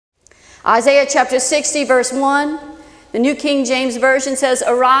Isaiah chapter 60, verse 1, the New King James Version says,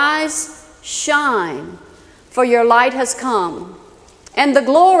 "Arise, shine, for your light has come, and the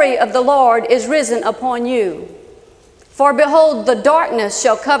glory of the Lord is risen upon you. For behold, the darkness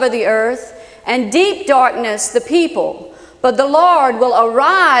shall cover the earth, and deep darkness the people. But the Lord will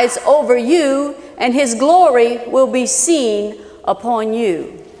arise over you, and his glory will be seen upon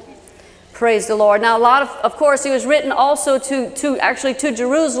you." Praise the Lord. Now, of course, it was written also to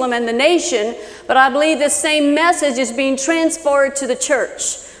Jerusalem and the nation, but I believe this same message is being transferred to the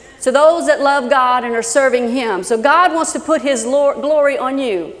church, to those that love God and are serving him. So God wants to put his glory on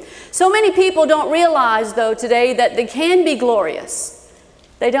you. So many people don't realize, though, today that they can be glorious.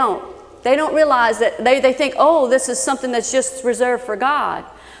 They don't. They don't realize that. They think, oh, this is something that's just reserved for God.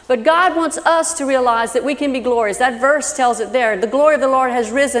 But God wants us to realize that we can be glorious. That verse tells it there. The glory of the Lord has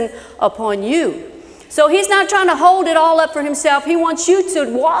risen upon you. So he's not trying to hold it all up for himself. He wants you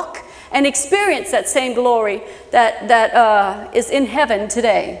to walk and experience that same glory that is in heaven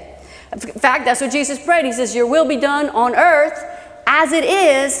today. In fact, that's what Jesus prayed. He says, your will be done on earth as it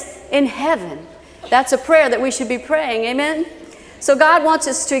is in heaven. That's a prayer that we should be praying. Amen? So God wants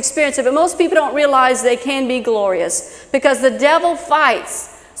us to experience it. But most people don't realize they can be glorious because the devil fights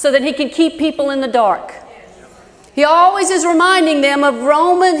so that he can keep people in the dark. He always is reminding them of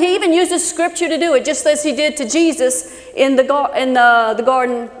Romans. He even uses scripture to do it, just as he did to Jesus in the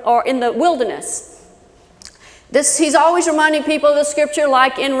garden or in the wilderness. He's always reminding people of the scripture,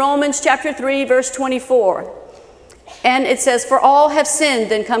 like in Romans chapter 3, verse 24. And it says, "For all have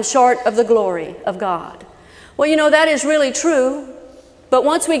sinned and come short of the glory of God." Well, you know, that is really true. But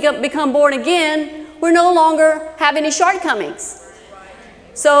once we become born again, we no longer have any shortcomings.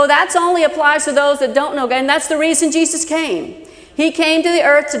 So that only applies to those that don't know God. And that's the reason Jesus came. He came to the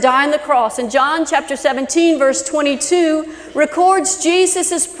earth to die on the cross. And John chapter 17, verse 22 records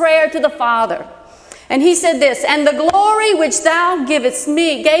Jesus' prayer to the Father. And he said this, "And the glory which thou gavest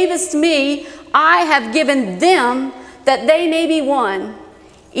me, I have given them, that they may be one,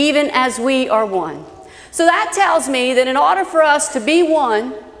 even as we are one." So that tells me that in order for us to be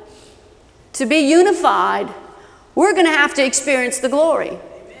one, to be unified, we're going to have to experience the glory.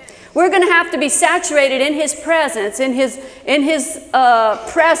 We're going to have to be saturated in his presence, in his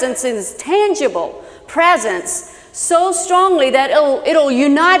presence, in his tangible presence, so strongly that it'll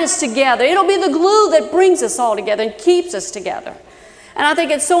unite us together. It'll be the glue that brings us all together and keeps us together. And I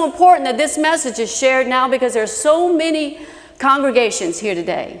think it's so important that this message is shared now because there's so many congregations here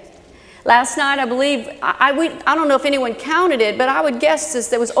today. Last night, I believe, I don't know if anyone counted it, but I would guess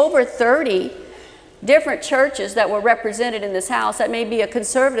there was over 30 different churches that were represented in this house. That may be a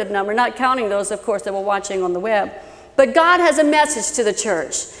conservative number, not counting those, of course, that were watching on the web. But God has a message to the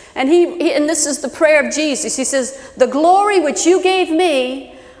church. And and this is the prayer of Jesus. He says, "The glory which you gave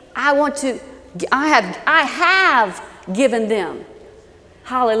me, I have given them."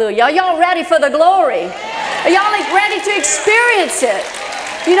 Hallelujah. Are y'all ready for the glory? Are y'all ready to experience it?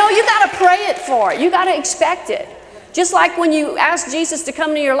 You know, you got to pray it for it. You got to expect it. Just like when you asked Jesus to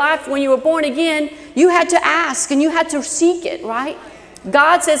come into your life when you were born again, you had to ask and you had to seek it, right?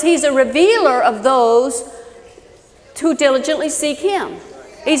 God says he's a revealer of those who diligently seek him.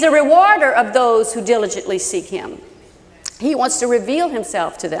 He's a rewarder of those who diligently seek him. He wants to reveal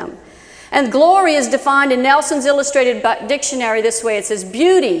himself to them. And glory is defined in Nelson's Illustrated Dictionary this way. It says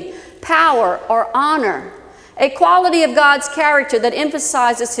beauty, power, or honor. A quality of God's character that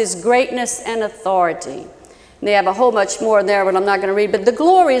emphasizes his greatness and authority. And they have a whole much more there, but I'm not going to read. But the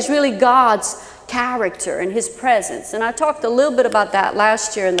glory is really God's character and his presence. And I talked a little bit about that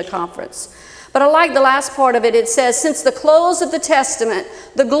last year in the conference. But I like the last part of it. It says, "Since the close of the Testament,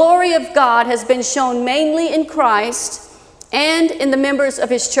 the glory of God has been shown mainly in Christ and in the members of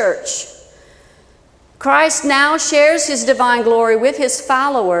his church. Christ now shares his divine glory with his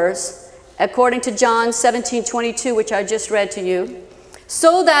followers, according to John 17:22, which I just read to you,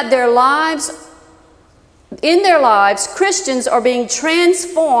 so that in their lives, Christians are being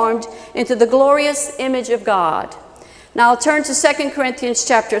transformed into the glorious image of God." Now I'll turn to 2 Corinthians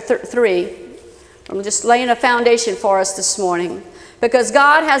chapter 3. I'm just laying a foundation for us this morning. Because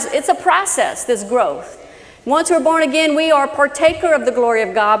it's a process, this growth. Once we're born again, we are partaker of the glory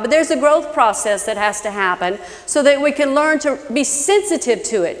of God, but there's a growth process that has to happen so that we can learn to be sensitive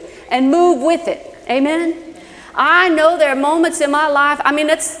to it and move with it. Amen? I know there are moments in my life, I mean,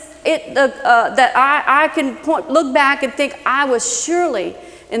 that I can look back and think I was surely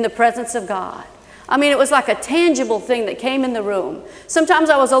in the presence of God. I mean, it was like a tangible thing that came in the room. Sometimes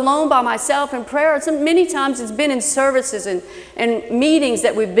I was alone by myself in prayer. Many times it's been in services and meetings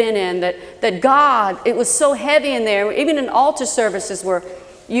that we've been in that God, it was so heavy in there. Even in altar services where,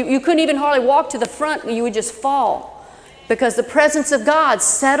 You couldn't even hardly walk to the front. You would just fall because the presence of God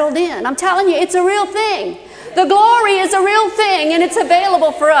settled in. I'm telling you, it's a real thing. The glory is a real thing, and it's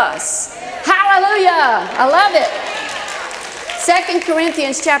available for us. Hallelujah. I love it. 2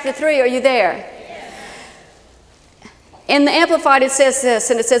 Corinthians chapter 3, are you there? In the Amplified it says this,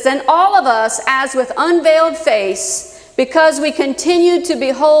 and it says, and all of us, as with unveiled face, because we continue to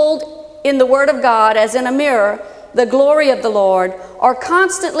behold in the Word of God as in a mirror the glory of the Lord, are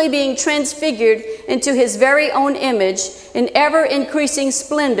constantly being transfigured into His very own image in ever-increasing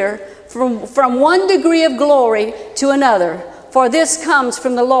splendor from one degree of glory to another. For this comes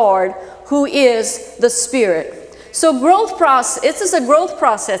from the Lord, who is the Spirit. So this is a growth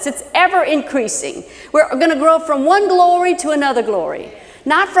process. It's ever increasing. We're going to grow from one glory to another glory,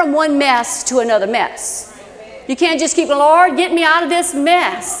 not from one mess to another mess. You can't just keep, Lord, get me out of this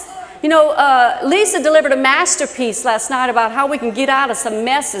mess. You know, Lisa delivered a masterpiece last night about how we can get out of some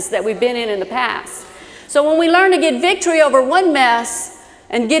messes that we've been in the past. So when we learn to get victory over one mess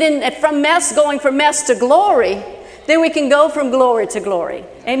and get in going from mess to glory, then we can go from glory to glory.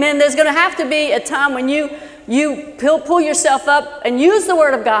 Amen. There's going to have to be a time when you pull yourself up and use the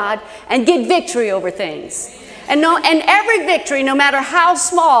Word of God and get victory over things. And every victory, no matter how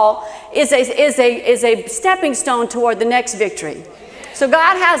small, is a stepping stone toward the next victory. So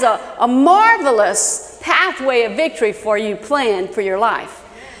God has a marvelous pathway of victory for you planned for your life.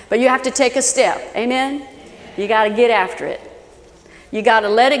 But you have to take a step. Amen? You got to get after it. You got to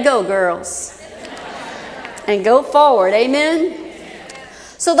let it go, girls. And go forward. Amen?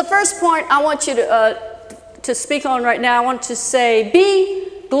 So the first point I want you to speak on right now, I want to say,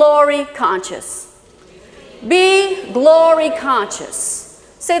 be glory conscious. Be glory conscious.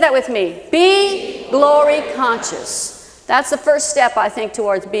 Say that with me. Be glory conscious. That's the first step, I think,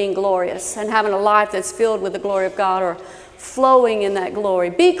 towards being glorious and having a life that's filled with the glory of God or flowing in that glory.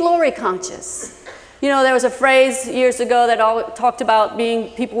 Be glory conscious. You know, there was a phrase years ago that talked about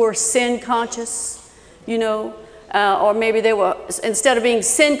people were sin conscious, you know, or maybe they were, instead of being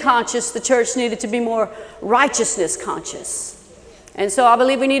sin conscious, the church needed to be more righteousness conscious. And so I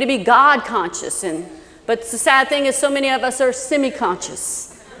believe we need to be God conscious. But the sad thing is so many of us are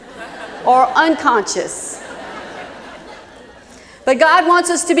semi-conscious or unconscious. But God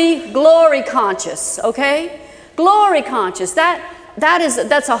wants us to be glory conscious, okay? Glory conscious.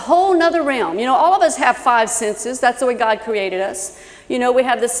 That's a whole nother realm. You know, all of us have 5 senses. That's the way God created us. You know, we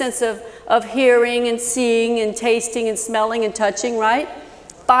have the sense of hearing and seeing and tasting and smelling and touching, right?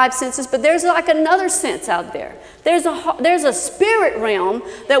 5 senses. But there's like another sense out there. There's a spirit realm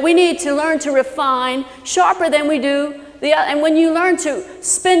that we need to learn to refine sharper than we do. And when you learn to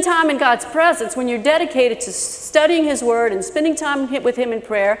spend time in God's presence, when you're dedicated to studying His Word and spending time with Him in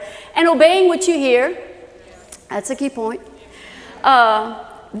prayer and obeying what you hear, that's a key point,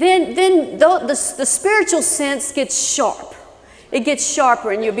 then the spiritual sense gets sharp. It gets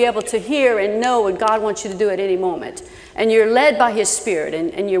sharper, and you'll be able to hear and know what God wants you to do at any moment. And you're led by His Spirit,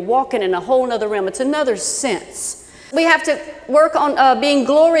 and you're walking in a whole other realm. It's another sense. We have to work on being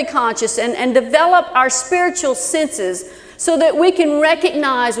glory conscious and develop our spiritual senses so that we can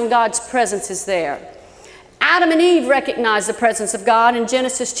recognize when God's presence is there. Adam and Eve recognized the presence of God. In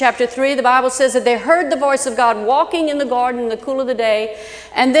Genesis chapter 3, the Bible says that they heard the voice of God walking in the garden in the cool of the day.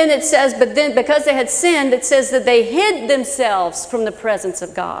 And then it says, but then because they had sinned, it says that they hid themselves from the presence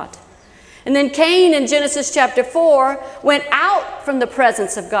of God. And then Cain in Genesis chapter 4 went out from the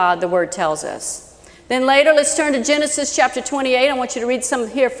presence of God, the Word tells us. Then later, let's turn to Genesis chapter 28. I want you to read some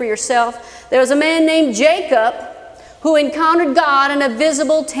here for yourself. There was a man named Jacob who encountered God in a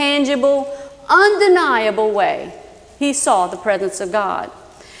visible, tangible, undeniable way. He saw the presence of God.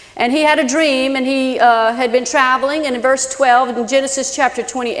 And he had a dream, and he had been traveling. And in verse 12 in Genesis chapter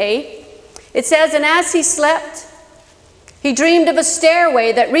 28, it says, and as he slept, he dreamed of a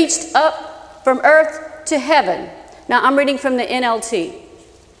stairway that reached up from earth to heaven. Now, I'm reading from the NLT.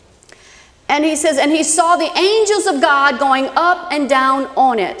 And he says, and he saw the angels of God going up and down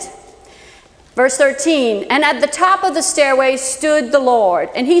on it. Verse 13, and at the top of the stairway stood the Lord.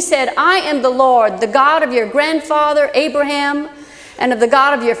 And he said, I am the Lord, the God of your grandfather Abraham, and of the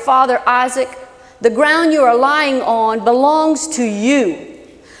God of your father Isaac. The ground you are lying on belongs to you.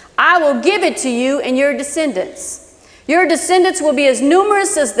 I will give it to you and your descendants. Your descendants will be as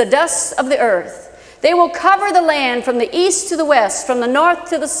numerous as the dust of the earth. They will cover the land from the east to the west, from the north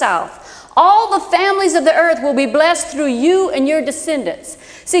to the south. All the families of the earth will be blessed through you and your descendants.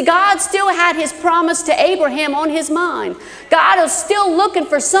 See, God still had His promise to Abraham on His mind. God is still looking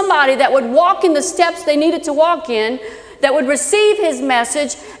for somebody that would walk in the steps they needed to walk in, that would receive His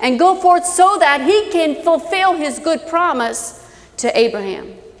message and go forth so that He can fulfill His good promise to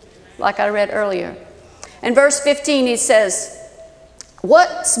Abraham. like I read earlier. In verse 15, he says,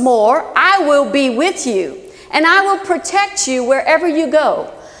 what's more, I will be with you, and I will protect you wherever you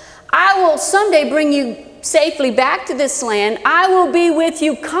go. I will someday bring you safely back to this land. I will be with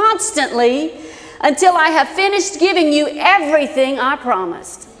you constantly until I have finished giving you everything I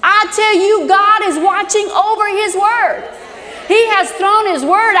promised. I tell you, God is watching over His word. He has thrown His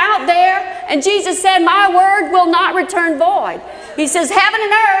word out there, and Jesus said, my word will not return void. He says, heaven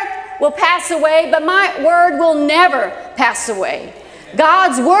and earth will pass away, but my word will never pass away.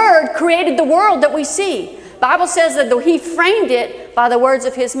 God's word created the world that we see. The Bible says that He framed it by the words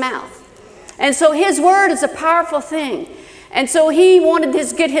of His mouth. And so His word is a powerful thing. And so He wanted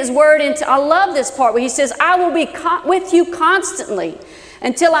to get His word into, I love this part where He says, I will be with you constantly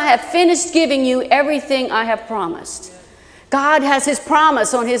until I have finished giving you everything I have promised. God has His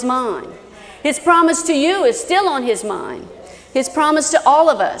promise on His mind. His promise to you is still on His mind. His promise to all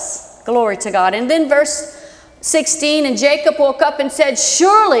of us. Glory to God. And then verse 16, and Jacob woke up and said,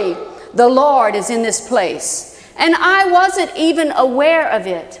 surely the Lord is in this place. And I wasn't even aware of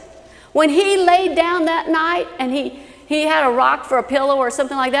it. When he laid down that night and he had a rock for a pillow or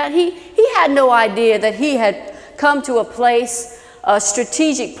something like that, he had no idea that he had come to a place, a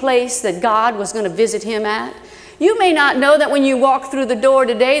strategic place that God was going to visit him at. You may not know that when you walk through the door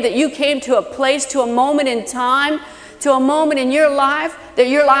today that you came to a place, to a moment in time, to a moment in your life that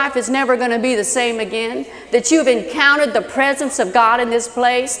your life is never going to be the same again, that you've encountered the presence of God in this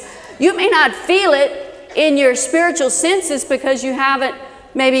place. You may not feel it in your spiritual senses because you haven't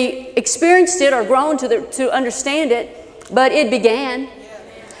maybe experienced it or grown to understand it, but it began.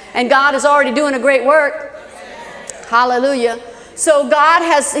 And God is already doing a great work. Hallelujah. So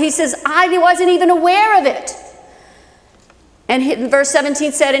He says, I wasn't even aware of it. And verse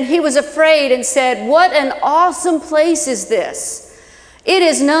 17 said, and he was afraid and said, what an awesome place is this? It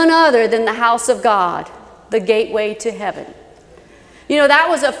is none other than the house of God, the gateway to heaven. You know, that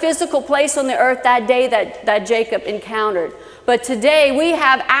was a physical place on the earth that day that Jacob encountered. But today we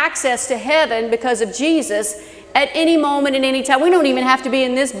have access to heaven because of Jesus at any moment and any time. We don't even have to be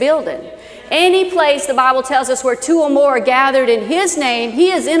in this building. Any place, the Bible tells us, where two or more are gathered in His name,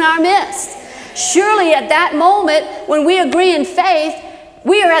 He is in our midst. Surely at that moment when we agree in faith,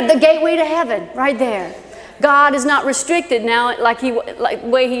 we are at the gateway to heaven right there. God is not restricted now like the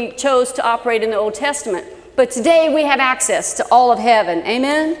way He chose to operate in the Old Testament. But today we have access to all of heaven.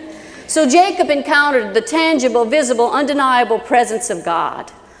 Amen? So Jacob encountered the tangible, visible, undeniable presence of God.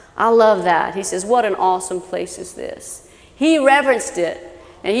 I love that. He says, what an awesome place is this? He reverenced it.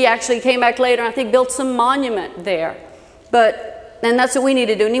 And he actually came back later and I think built some monument there. And that's what we need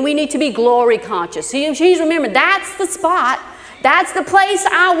to do. And we need to be glory conscious. He's remembered, that's the spot. That's the place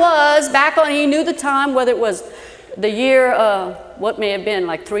I was back on. He knew the time, whether it was the year, what may have been,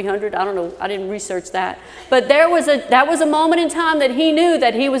 like 300. I don't know. I didn't research that. But that was a moment in time that he knew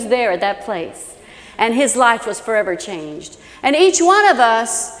that he was there at that place. And his life was forever changed. And each one of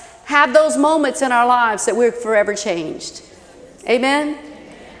us have those moments in our lives that we're forever changed. Amen?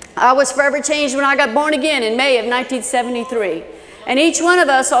 I was forever changed when I got born again in May of 1973. And each one of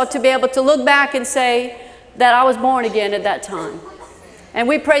us ought to be able to look back and say that I was born again at that time. And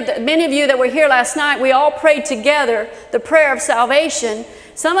we prayed, many of you that were here last night, we all prayed together the prayer of salvation.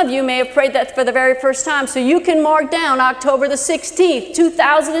 Some of you may have prayed that for the very first time. So you can mark down October the 16th,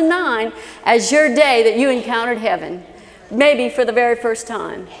 2009 as your day that you encountered heaven. Maybe for the very first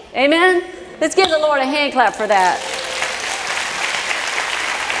time. Amen? Let's give the Lord a hand clap for that.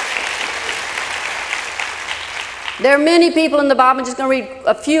 There are many people in the Bible, I'm just going to read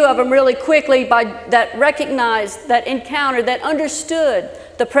a few of them really quickly, that recognized, that encountered, that understood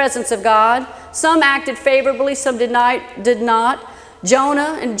the presence of God. Some acted favorably, some did not.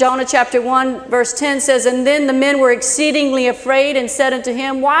 Jonah, in Jonah chapter 1, verse 10 says, and then the men were exceedingly afraid and said unto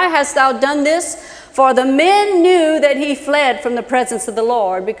him, why hast thou done this? For the men knew that he fled from the presence of the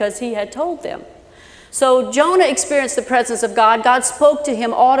Lord because he had told them. So Jonah experienced the presence of God. God spoke to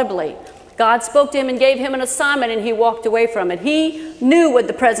him audibly. God spoke to him and gave him an assignment, and he walked away from it. He knew what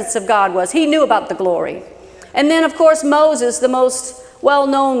the presence of God was. He knew about the glory. And then, of course, Moses, the most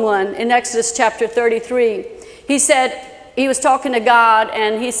well-known one, in Exodus chapter 33, he was talking to God,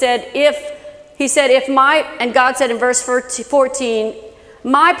 and he said, and God said in verse 14,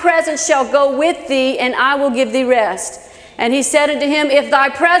 my presence shall go with thee, and I will give thee rest. And he said unto him, if thy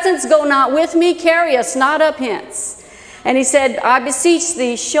presence go not with me, carry us not up hence. And he said, I beseech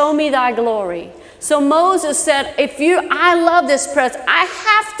thee, show me thy glory. So Moses said, I love this presence. I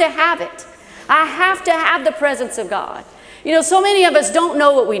have to have it. I have to have the presence of God. You know, so many of us don't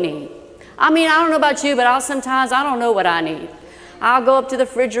know what we need. I mean, I don't know about you, but sometimes I don't know what I need. I'll go up to the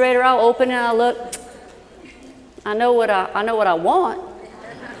refrigerator, I'll open it, and I'll look. I know what I want,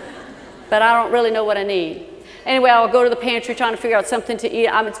 but I don't really know what I need. Anyway, I'll go to the pantry trying to figure out something to eat.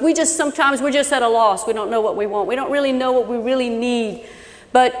 Sometimes we're just at a loss. We don't know what we want. We don't really know what we really need.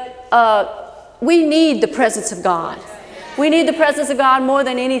 But we need the presence of God. We need the presence of God more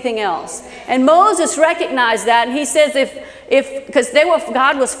than anything else. And Moses recognized that, and he says because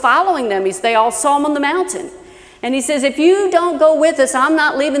God was following them. They all saw him on the mountain. And he says, if you don't go with us, I'm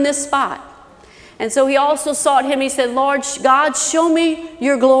not leaving this spot. And so he also sought him. He said, Lord God, show me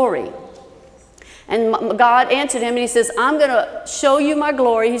your glory. And God answered him, and he says, I'm going to show you my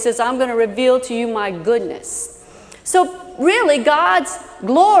glory. He says, I'm going to reveal to you my goodness. So really, God's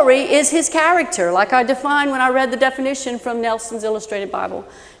glory is his character, like I defined when I read the definition from Nelson's Illustrated Bible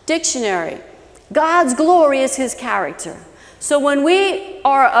Dictionary. God's glory is his character. So when we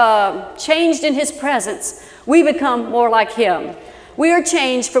are changed in his presence, we become more like him. We are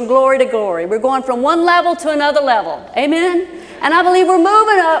changed from glory to glory. We're going from one level to another level. Amen? And I believe we're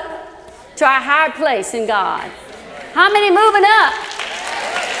moving up to our higher place in God. How many moving up?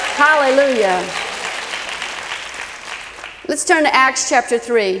 Hallelujah. Let's turn to Acts chapter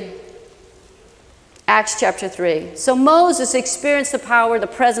 3. Acts chapter 3. So Moses experienced the power, the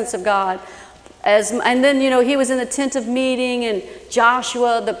presence of God. And then, he was in the tent of meeting, and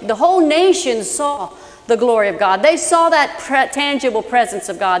Joshua, the whole nation saw the glory of God. They saw that tangible presence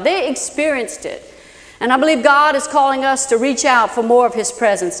of God. They experienced it. And I believe God is calling us to reach out for more of his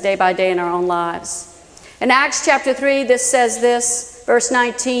presence day by day in our own lives. In Acts chapter 3, this says this, verse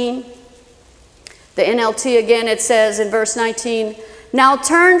 19. The NLT again, it says in verse 19, now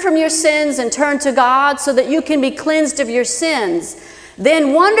turn from your sins and turn to God so that you can be cleansed of your sins.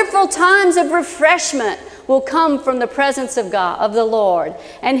 Then wonderful times of refreshment will come from the presence of God, of the Lord.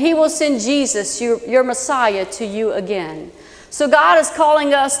 And he will send Jesus, your Messiah, to you again. So God is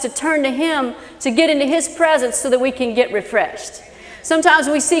calling us to turn to him to get into his presence so that we can get refreshed. Sometimes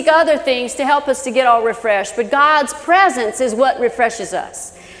we seek other things to help us to get all refreshed, but God's presence is what refreshes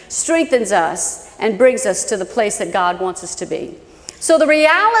us, strengthens us, and brings us to the place that God wants us to be. So the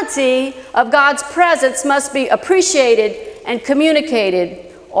reality of God's presence must be appreciated and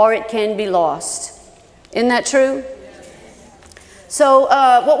communicated, or it can be lost. Isn't that true? So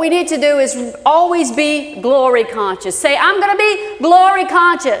what we need to do is always be glory conscious. Say, I'm going to be glory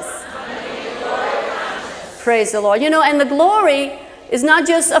conscious. Praise the Lord. And the glory is not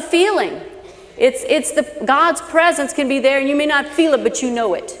just a feeling. It's God's presence can be there, and you may not feel it, but you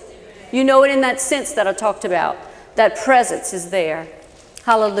know it. You know it in that sense that I talked about. That presence is there.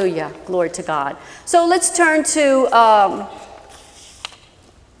 Hallelujah. Glory to God. So let's turn to,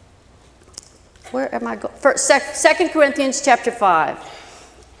 where am I going? 2 Corinthians chapter 5.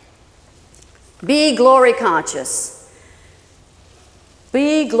 Be glory conscious.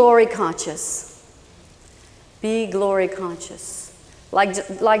 Be glory conscious. Be glory conscious.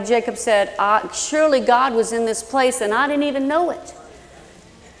 Like Jacob said, surely God was in this place and I didn't even know it.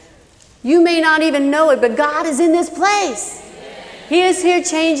 You may not even know it, but God is in this place. He is here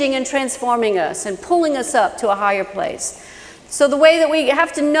changing and transforming us and pulling us up to a higher place. So the way that we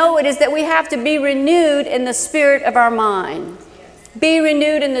have to know it is that we have to be renewed in the spirit of our mind. Be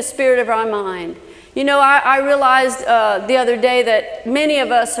renewed in the spirit of our mind. I realized the other day that many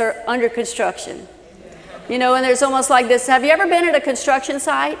of us are under construction. And there's almost like this. Have you ever been at a construction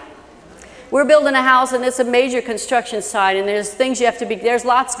site? We're building a house, and it's a major construction site, and there's things you have to be, there's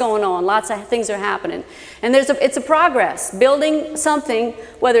lots going on, lots of things are happening. And it's a progress. Building something,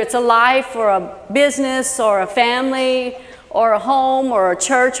 whether it's a life or a business or a family or a home or a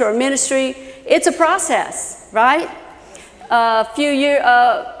church or a ministry, it's a process, right? A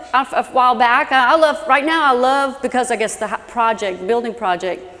while back, right now I love, because I guess the building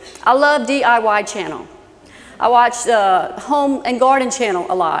project, I love DIY channel. I watch the Home and Garden channel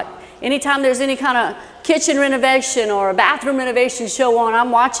a lot. Anytime there's any kind of kitchen renovation or a bathroom renovation show on,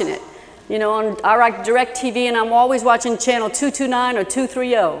 I'm watching it. I like DirecTV, and I'm always watching channel 229 or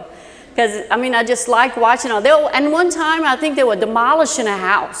 230. Because, I just like watching all. And one time, I think they were demolishing a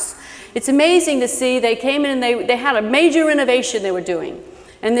house. It's amazing to see. They came in and they had a major renovation they were doing.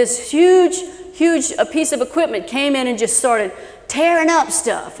 And this huge piece of equipment came in and just started tearing up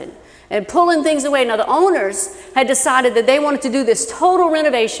stuff and pulling things away. Now, the owners had decided that they wanted to do this total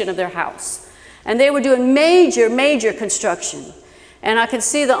renovation of their house. And they were doing major construction. And I could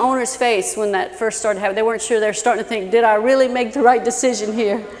see the owner's face when that first started happening. They weren't sure. They were starting to think, did I really make the right decision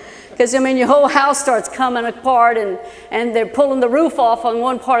here? Because, your whole house starts coming apart, and they're pulling the roof off on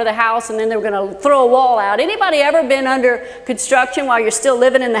one part of the house, and then they're going to throw a wall out. Anybody ever been under construction while you're still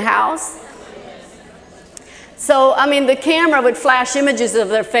living in the house? So, I mean, the camera would flash images of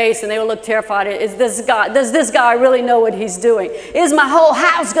their face and they would look terrified. Does this guy really know what he's doing? Is my whole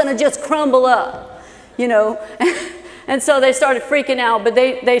house going to just crumble up? You know? And so they started freaking out, but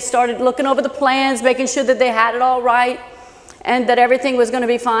they started looking over the plans, making sure that they had it all right and that everything was going to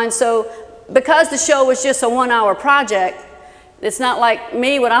be fine. So because the show was just a 1-hour project, it's not like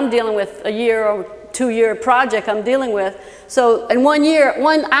me, what I'm dealing with, a year or 2-year project I'm dealing with. So in 1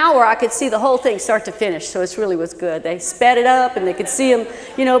 hour, I could see the whole thing start to finish. So it really was good. They sped it up and they could see them,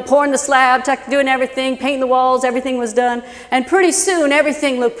 you know, pouring the slab, doing everything, painting the walls, everything was done. And pretty soon,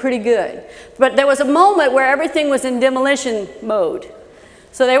 everything looked pretty good. But there was a moment where everything was in demolition mode.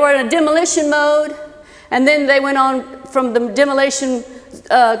 So they were in a demolition mode, and then they went on from the demolition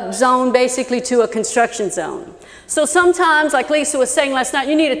zone basically to a construction zone. So sometimes, like Lisa was saying last night,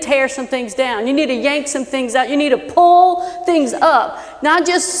 you need to tear some things down. You need to yank some things out. You need to pull things up, not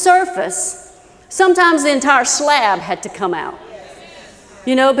just surface. Sometimes the entire slab had to come out.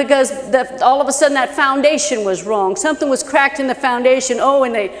 You know, because all of a sudden that foundation was wrong. Something was cracked in the foundation. Oh,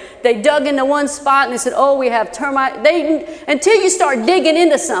 and they dug into one spot and they said, oh, we have termite. Until you start digging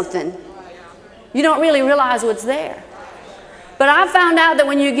into something, you don't really realize what's there. But I found out that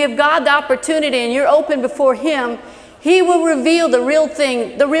when you give God the opportunity and you're open before Him, He will reveal the real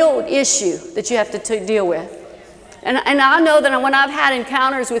thing, the real issue that you have to deal with. And I know that when I've had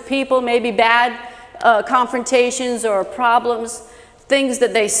encounters with people, maybe bad confrontations or problems, things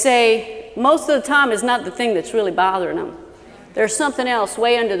that they say, most of the time is not the thing that's really bothering them. There's something else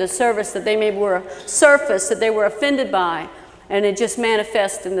way under the surface that they maybe were offended by, and it just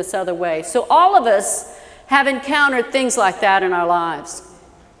manifests in this other way. So all of us have encountered things like that in our lives.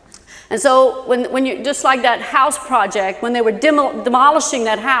 And so when you, just like that house project, when they were demolishing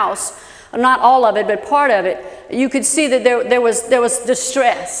that house, not all of it, but part of it, you could see that there was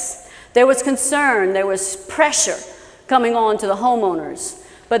distress, there was concern, there was pressure coming on to the homeowners.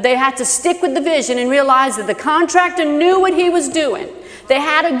 But they had to stick with the vision and realize that the contractor knew what he was doing. They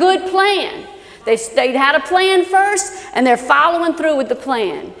had a good plan. They had a plan first, and they're following through with the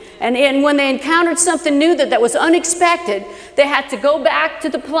plan. And when they encountered something new that was unexpected, they had to go back to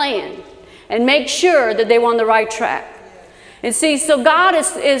the plan and make sure that they were on the right track. And see, so God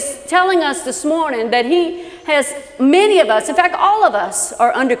is telling us this morning that He has many of us, in fact, all of us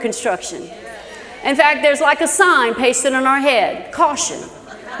are under construction. In fact, there's like a sign pasted on our head, caution,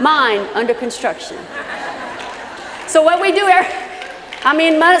 mine under construction. So what we do, I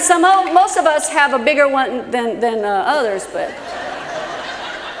mean, most of us have a bigger one than others, but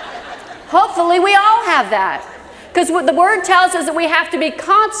hopefully we all have that. Because what the Word tells us that we have to be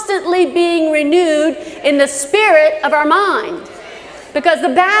constantly being renewed in the spirit of our mind. Because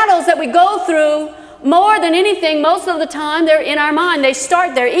the battles that we go through, more than anything, most of the time, they're in our mind. They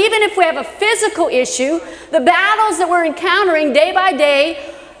start there. Even if we have a physical issue, the battles that we're encountering day by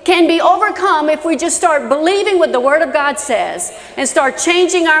day can be overcome if we just start believing what the Word of God says and start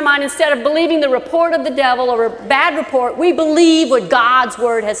changing our mind. Instead of believing the report of the devil or a bad report, we believe what God's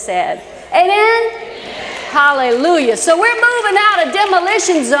Word has said. Amen? Amen. Hallelujah. So we're moving out of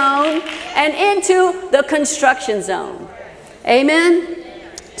demolition zone and into the construction zone. Amen?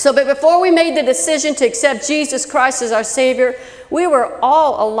 So, but before we made the decision to accept Jesus Christ as our Savior, we were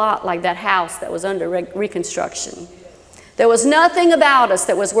all a lot like that house that was under reconstruction. There was nothing about us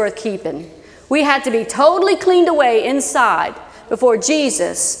that was worth keeping. We had to be totally cleaned away inside before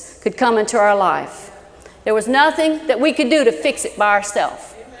Jesus could come into our life. There was nothing that we could do to fix it by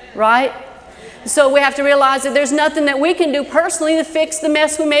ourselves, right? So we have to realize that there's nothing that we can do personally to fix the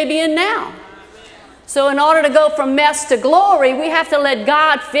mess we may be in now. So in order to go from mess to glory, we have to let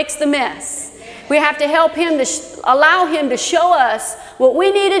God fix the mess. We have to help Him, allow Him to show us what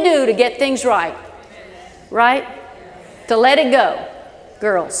we need to do to get things right. Right? To let it go.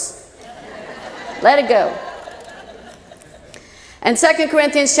 Girls. Let it go. And 2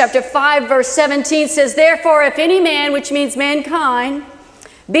 Corinthians chapter 5, verse 17 says, therefore, if any man, which means mankind,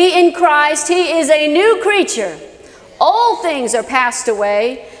 be in Christ, he is a new creature. All things are passed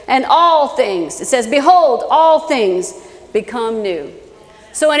away, and all things, it says, behold, all things become new.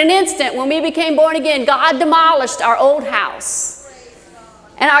 So in an instant, when we became born again, God demolished our old house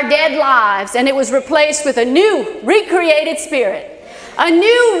and our dead lives, and it was replaced with a new, recreated spirit. A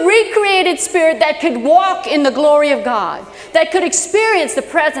new, recreated spirit that could walk in the glory of God, that could experience the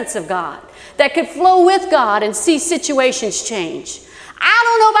presence of God, that could flow with God and see situations change. I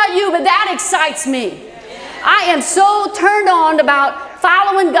don't know about you, but that excites me. I am so turned on about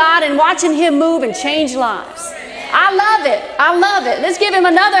following God and watching Him move and change lives. I love it. I love it. Let's give Him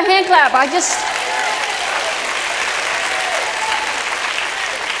another hand clap.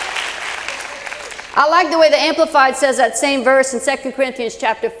 I like the way the Amplified says that same verse in 2 Corinthians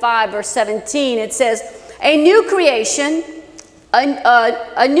chapter 5, verse 17. It says, a new creation,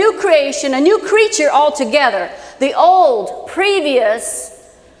 a new creature altogether. The old,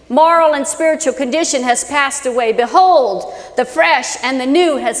 previous moral and spiritual condition has passed away. Behold, the fresh and the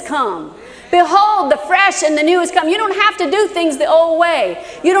new has come. Behold, the fresh and the new has come. You don't have to do things the old way.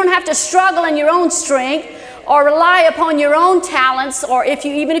 You don't have to struggle in your own strength or rely upon your own talents, or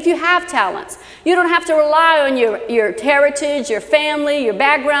even if you have talents. You don't have to rely on your heritage, your family, your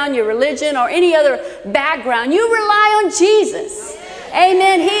background, your religion, or any other background. You rely on Jesus.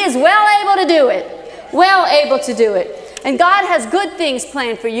 Amen. He is well able to do it. Well able to do it. And God has good things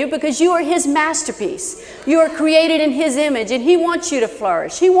planned for you because you are His masterpiece. You are created in His image, and He wants you to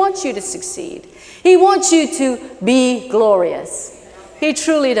flourish. He wants you to succeed. He wants you to be glorious. He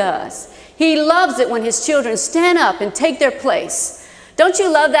truly does. He loves it when His children stand up and take their place. Don't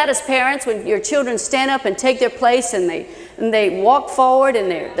you love that as parents, when your children stand up and take their place and they walk forward and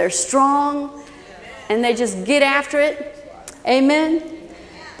they're strong and they just get after it? Amen?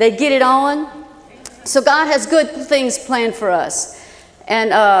 They get it on. So God has good things planned for us. And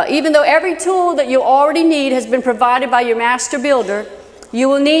even though every tool that you already need has been provided by your master builder, you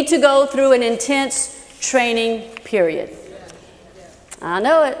will need to go through an intense training period. I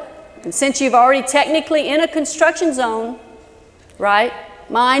know it. And since you've already technically in a construction zone, right,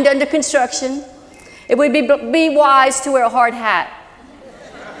 mind under construction, it would be wise to wear a hard hat.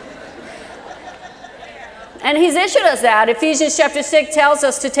 And He's issued us that. Ephesians chapter 6 tells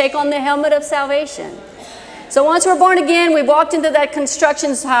us to take on the helmet of salvation. So once we're born again, we've walked into that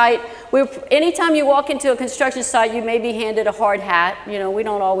construction site. Anytime you walk into a construction site, you may be handed a hard hat. You know, we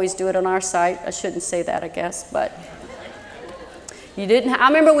don't always do it on our site. I shouldn't say that, I guess, but you didn't. I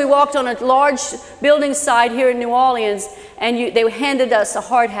remember we walked on a large building site here in New Orleans, and they handed us a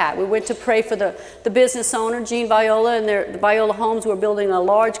hard hat. We went to pray for the business owner, Gene Viola, and the Viola Homes were building a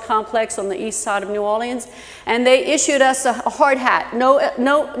large complex on the east side of New Orleans, and they issued us a hard hat. No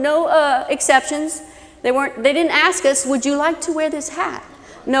exceptions. They didn't ask us, would you like to wear this hat?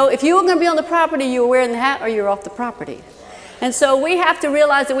 No, if you were going to be on the property, you were wearing the hat or you're off the property. And so we have to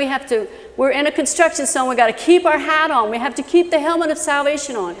realize that we're in a construction zone. We've got to keep our hat on. We have to keep the helmet of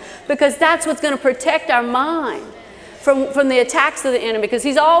salvation on, because that's what's going to protect our mind from the attacks of the enemy, because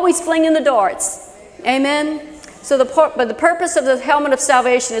he's always flinging the darts. Amen? But the purpose of the helmet of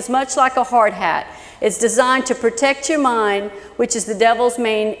salvation is much like a hard hat. It's designed to protect your mind, which is the devil's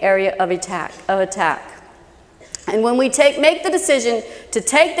main area of attack. And when we make the decision to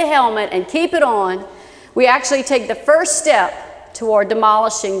take the helmet and keep it on, we actually take the first step toward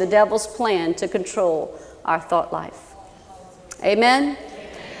demolishing the devil's plan to control our thought life. Amen?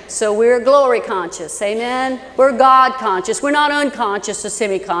 So we're glory conscious. Amen? We're God conscious. We're not unconscious or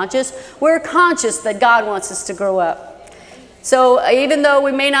semi-conscious. We're conscious that God wants us to grow up. So even though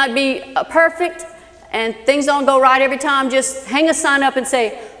we may not be perfect and things don't go right every time, just hang a sign up and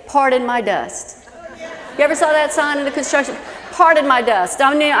say, pardon my dust. You ever saw that sign in the construction? Pardon my dust.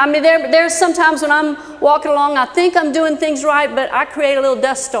 I mean there's sometimes when I'm walking along, I think I'm doing things right, but I create a little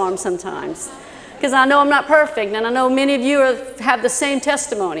dust storm sometimes, because I know I'm not perfect, and I know many of you have the same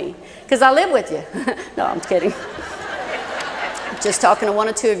testimony, because I live with you. No, I'm kidding. Just talking to one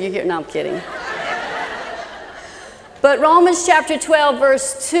or two of you here. No, I'm kidding. But Romans chapter 12,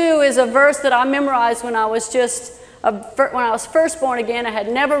 verse 2 is a verse that I memorized when I was first born again. I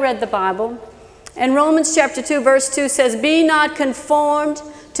had never read the Bible. And Romans chapter 2, verse 2 says, be not conformed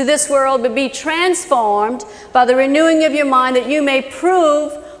to this world, but be transformed by the renewing of your mind, that you may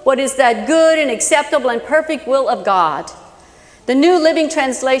prove what is that good and acceptable and perfect will of God. The New Living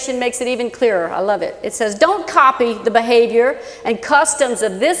Translation makes it even clearer. I love it. It says, don't copy the behavior and customs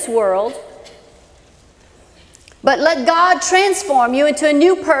of this world, but let God transform you into a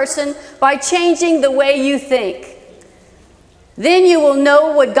new person by changing the way you think. Then you will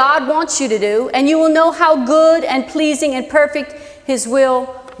know what God wants you to do, and you will know how good and pleasing and perfect His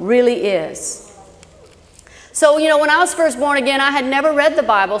will really is. So, you know, when I was first born again, I had never read the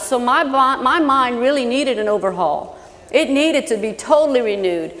Bible, so my mind really needed an overhaul. It needed to be totally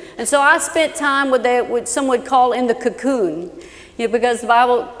renewed. And so I spent time with what some would call in the cocoon, you know, because the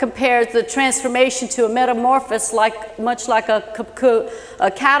Bible compares the transformation to a metamorphosis, much like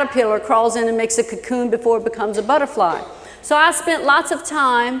a caterpillar crawls in and makes a cocoon before it becomes a butterfly. So I spent lots of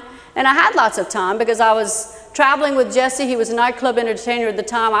time, and I had lots of time because I was traveling with Jesse. He was a nightclub entertainer at the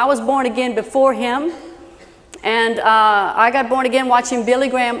time. I was born again before him, and I got born again watching Billy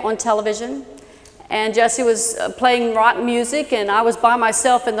Graham on television. And Jesse was playing rock music, and I was by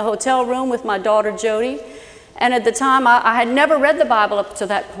myself in the hotel room with my daughter Jody. And at the time, I had never read the Bible up to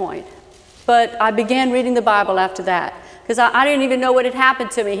that point. But I began reading the Bible after that, because I didn't even know what had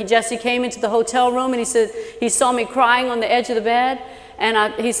happened to me. Jesse came into the hotel room and he said, he saw me crying on the edge of the bed.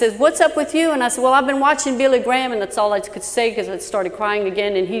 And he says, what's up with you? And I said, well, I've been watching Billy Graham, and that's all I could say because I started crying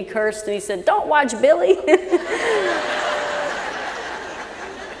again. And he cursed and he said, don't watch Billy.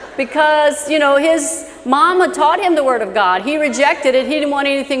 Because, you know, his mama taught him the Word of God. He rejected it. He didn't want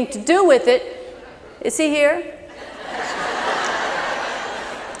anything to do with it. Is he here?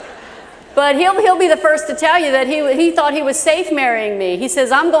 But he'll be the first to tell you that he thought he was safe marrying me. He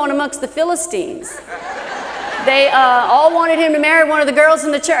says, I'm going amongst the Philistines. They all wanted him to marry one of the girls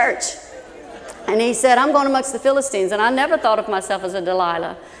in the church. And he said, I'm going amongst the Philistines. And I never thought of myself as a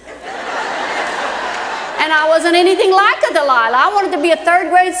Delilah. And I wasn't anything like a Delilah. I wanted to be a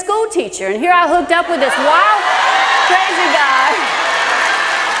third-grade school teacher. And here I hooked up with this wild, crazy guy.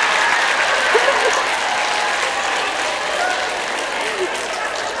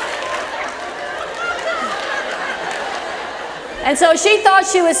 And so she thought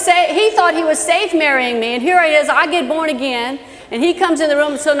he thought he was safe marrying me, and here he is, I get born again, and he comes in the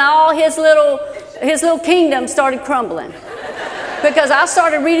room, so now all his little kingdom started crumbling. Because I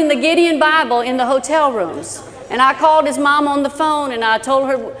started reading the Gideon Bible in the hotel rooms. And I called his mom on the phone, and I told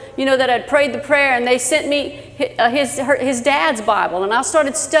her, you know, that I'd prayed the prayer, and they sent me his dad's Bible, and I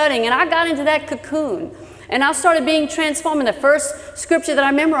started studying, and I got into that cocoon. And I started being transformed. And the first scripture that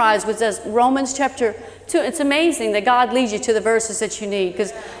I memorized was Romans chapter 2. It's amazing that God leads you to the verses that you need.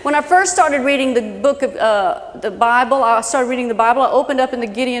 Because when I first started reading the book of the Bible, I opened up in the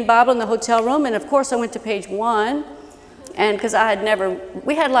Gideon Bible in the hotel room. And of course I went to page 1. And because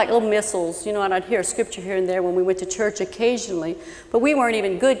we had like little missiles, you know, and I'd hear a scripture here and there when we went to church occasionally. But we weren't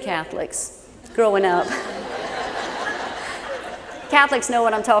even good Catholics growing up. Catholics know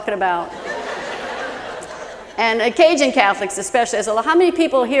what I'm talking about. And Cajun Catholics especially. I said, well, how many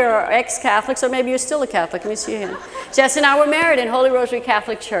people here are ex-Catholics, or maybe you're still a Catholic? Let me see your hand. Jesse and I were married in Holy Rosary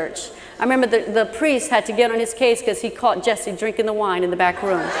Catholic Church. I remember the priest had to get on his case because he caught Jesse drinking the wine in the back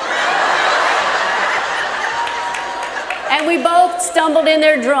room. And we both stumbled in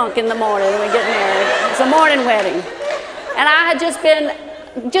there drunk in the morning when we get married. It was a morning wedding. And I had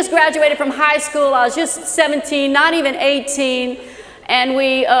just graduated from high school. I was just 17, not even 18. And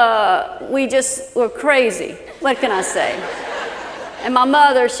we just were crazy. What can I say? And my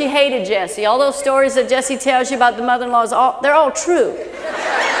mother, she hated Jesse. All those stories that Jesse tells you about the mother-in-laws, they're all true.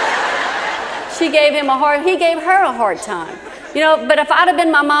 He gave her a hard time. You know, but if I'd have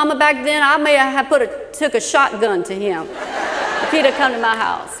been my mama back then, I may have took a shotgun to him if he'd have come to my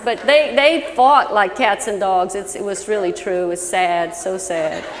house. But they fought like cats and dogs. It was really true. It was sad, so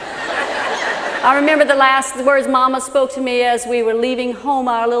sad. I remember the last words Mama spoke to me as we were leaving home,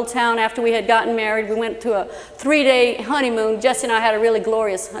 our little town, after we had gotten married. We went to a 3-day honeymoon. Jesse and I had a really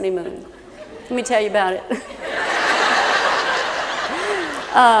glorious honeymoon. Let me tell you about it.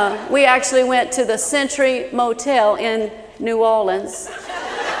 We actually went to the Century Motel in New Orleans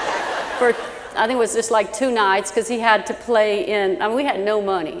for, I think it was just like 2 nights, because he had to play in, I mean, we had no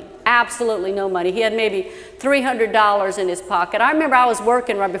money, absolutely no money. He had maybe $300 in his pocket. I remember I was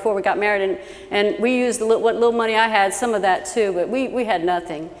working right before we got married, and we used what little money I had, some of that too, but we had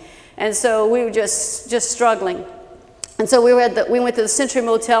nothing. And so we were just struggling. And so we went to the Century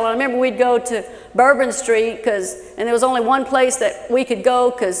Motel, and I remember we'd go to Bourbon Street, and there was only one place that we could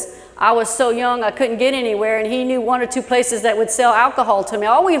go because I was so young I couldn't get anywhere, and he knew 1 or 2 places that would sell alcohol to me.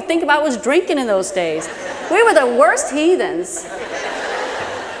 All we could think about was drinking in those days. We were the worst heathens.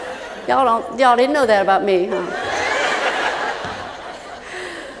 Y'all didn't know that about me, huh?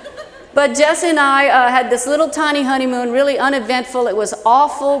 But Jesse and I had this little tiny honeymoon, really uneventful. It was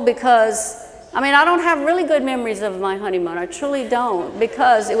awful because, I mean, I don't have really good memories of my honeymoon. I truly don't,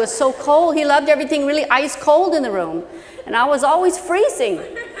 because it was so cold. He loved everything really ice cold in the room, and I was always freezing.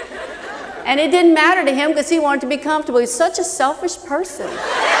 And it didn't matter to him because he wanted to be comfortable. He's such a selfish person.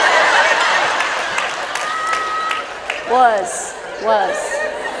 Was.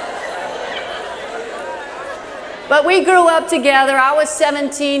 But we grew up together. I was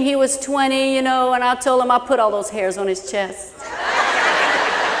 17, he was 20, you know, and I told him I put all those hairs on his chest.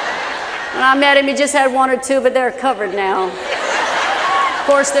 When I met him, he just had 1 or 2, but they're covered now. Of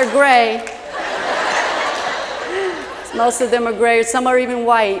course, they're gray. Most of them are gray, some are even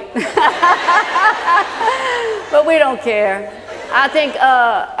white. But we don't care. I think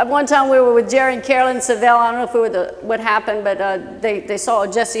at one time we were with Jerry and Carolyn Savelle. I don't know if we were what happened, but they saw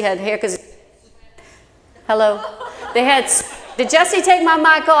Jesse had hair because... Hello? They had... Did Jesse take my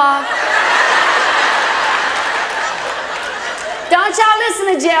mic off? Don't y'all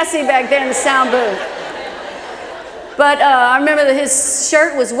listen to Jesse back there in the sound booth. But I remember that his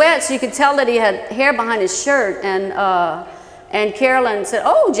shirt was wet, so you could tell that he had hair behind his shirt. And Carolyn said,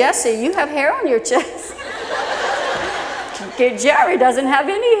 "Oh, Jesse, you have hair on your chest." Jerry doesn't have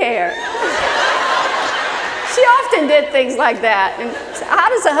any hair. She often did things like that. And how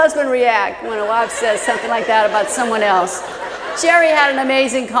does a husband react when a wife says something like that about someone else? Jerry had an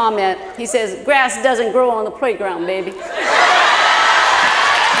amazing comment. He says, "Grass doesn't grow on the playground, baby."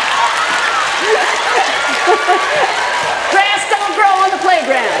 Grass don't grow on the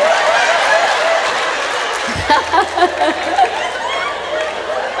playground.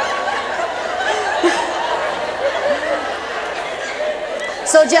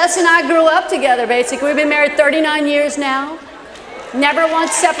 So Jess and I grew up together, basically. We've been married 39 years now. Never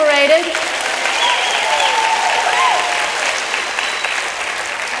once separated.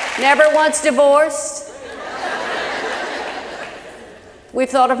 Never once divorced. We've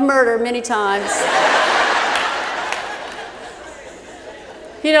thought of murder many times.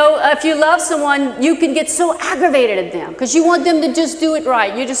 You know, if you love someone, you can get so aggravated at them because you want them to just do it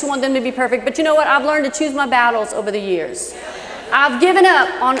right. You just want them to be perfect. But you know what? I've learned to choose my battles over the years. I've given up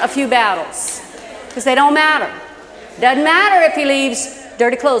on a few battles because they don't matter. Doesn't matter if he leaves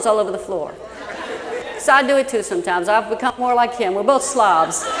dirty clothes all over the floor. So I do it too sometimes. I've become more like him. We're both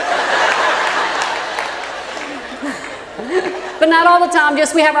slobs. But not all the time.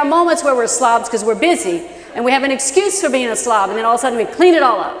 Just we have our moments where we're slobs because we're busy. And we have an excuse for being a slob. And then all of a sudden we clean it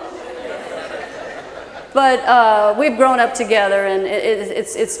all up. But we've grown up together, and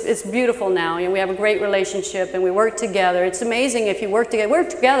it's beautiful now. You know, we have a great relationship, and we work together. It's amazing if you work together. We work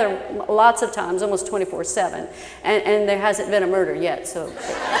together lots of times, almost 24/7, and there hasn't been a murder yet, so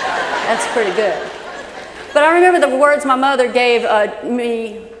that's pretty good. But I remember the words my mother gave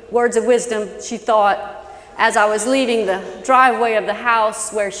me, words of wisdom, she thought, as I was leaving the driveway of the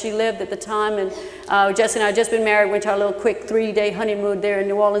house where she lived at the time. And Jesse and I had just been married, went to our little quick 3-day honeymoon there in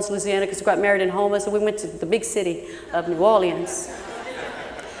New Orleans, Louisiana, because we got married in Houma, so we went to the big city of New Orleans.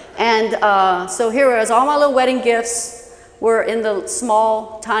 And so here was all my little wedding gifts were in the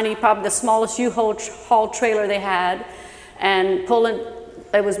small, tiny, probably the smallest U-Haul trailer they had, and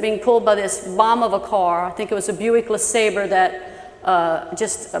it was being pulled by this bomb of a car. I think it was a Buick LeSabre that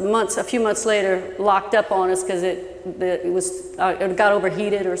just a few months later locked up on us because it got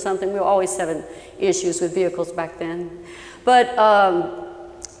overheated or something. We were always having issues with vehicles back then. But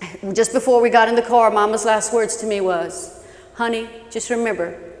just before we got in the car, Mama's last words to me was, "Honey, just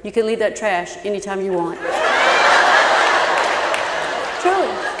remember, you can leave that trash anytime you want." Truly.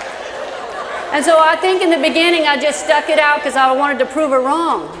 And so I think in the beginning I just stuck it out because I wanted to prove her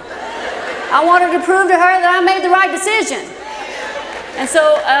wrong. I wanted to prove to her that I made the right decision. And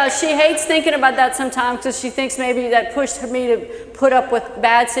so she hates thinking about that sometimes because she thinks maybe that pushed me to put up with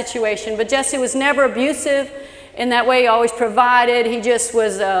bad situation. But Jesse was never abusive in that way. He always provided. He just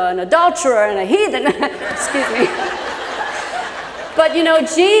was an adulterer and a heathen. Excuse me. But you know,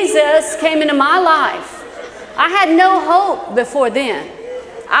 Jesus came into my life. I had no hope before then.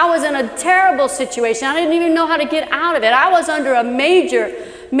 I was in a terrible situation. I didn't even know how to get out of it. I was under a major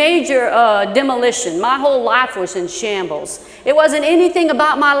demolition. My whole life was in shambles. It wasn't anything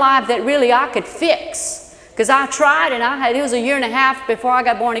about my life that really I could fix. Because I tried, and it was a year and a half before I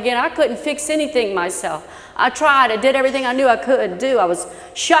got born again. I couldn't fix anything myself. I tried. I did everything I knew I could do. I was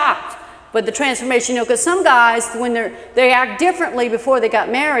shocked with the transformation. You know, because some guys, when they act differently before they got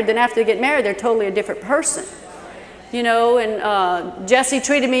married, then after they get married, they're totally a different person. You know, and Jesse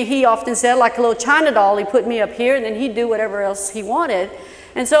treated me, he often said, like a little China doll. He put me up here, and then he'd do whatever else he wanted.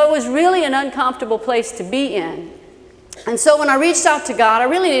 And so it was really an uncomfortable place to be in. And so when I reached out to God, I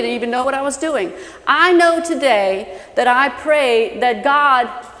really didn't even know what I was doing. I know today that I prayed that God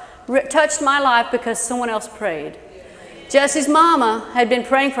touched my life because someone else prayed. Jesse's mama had been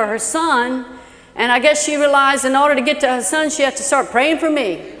praying for her son, and I guess she realized in order to get to her son, she had to start praying for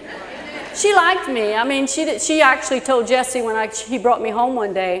me. She liked me. I mean, she actually told Jesse when he brought me home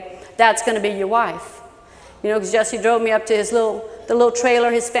one day, "That's going to be your wife." You know, because Jesse drove me up to the little trailer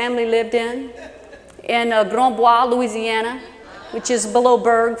his family lived in Grand Bois, Louisiana, which is below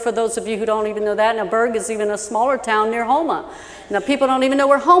Berg, for those of you who don't even know that. Now, Berg is even a smaller town near Houma. Now, people don't even know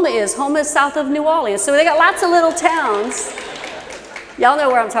where Houma is. Houma is south of New Orleans. So they got lots of little towns. Y'all know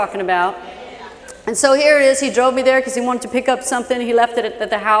where I'm talking about. And so here it is. He drove me there because he wanted to pick up something. He left it at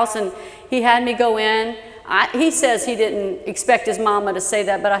the house, and he had me go in. He says he didn't expect his mama to say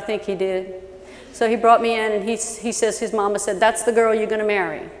that, but I think he did. So he brought me in, and he says his mama said, "That's the girl you're going to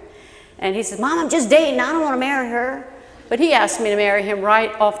marry." And he says, "Mom, I'm just dating. I don't want to marry her." But he asked me to marry him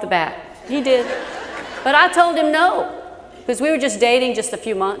right off the bat. He did. But I told him no, because we were just dating just a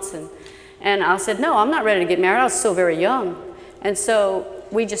few months. And I said, no, I'm not ready to get married. I was still very young. And so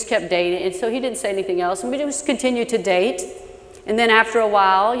we just kept dating. And so he didn't say anything else. And we just continued to date. And then after a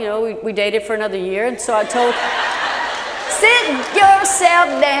while, you know, we dated for another year. And so I told, sit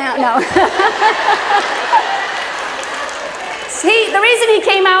yourself down. No. The reason he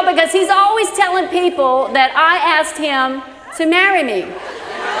came out because he's always telling people that I asked him to marry me.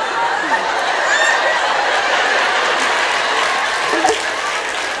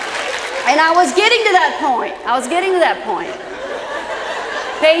 And I was getting to that point.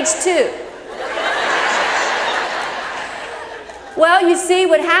 Page 2. Well, you see,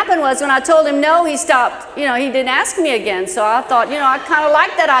 what happened was when I told him no, he stopped. You know, he didn't ask me again. So I thought, you know, I kind of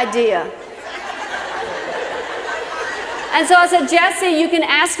like that idea. And so I said, Jesse, you can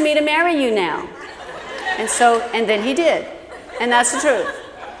ask me to marry you now. And then he did. And that's the truth.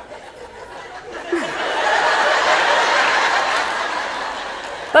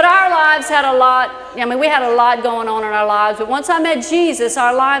 But our lives had a lot, I mean, we had a lot going on in our lives. But once I met Jesus,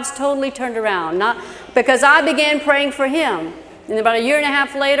 our lives totally turned around. Not because I began praying for him. And about a year and a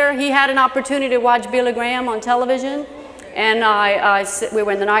half later, he had an opportunity to watch Billy Graham on television. And we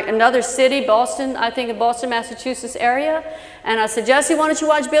were in another city, Boston, I think in Boston, Massachusetts area. And I said, Jesse, why don't you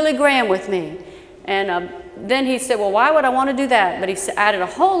watch Billy Graham with me? And then he said, well, why would I want to do that? But he added a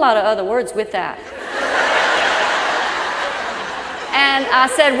whole lot of other words with that. And I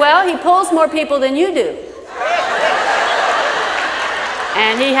said, well, he pulls more people than you do.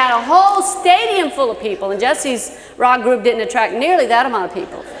 And he had a whole stadium full of people. And Jesse's rock group didn't attract nearly that amount of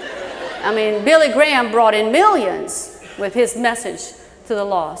people. I mean, Billy Graham brought in millions with his message to the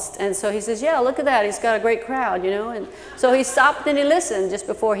lost. And so he says, yeah, look at that. He's got a great crowd, you know. And so he stopped and he listened just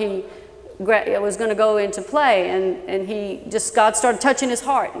before he was going to go into play. And God started touching his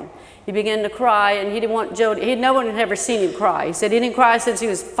heart. And he began to cry, and he didn't want Jody. No one had ever seen him cry. He said he didn't cry since he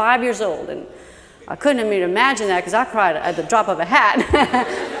was 5 years old. And I couldn't even imagine that because I cried at the drop of a hat.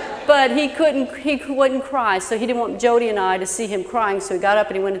 But he wouldn't cry, so he didn't want Jody and I to see him crying. So he got up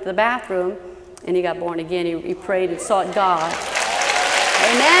and he went into the bathroom, and he got born again. He prayed and sought God.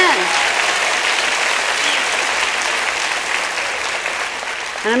 Amen.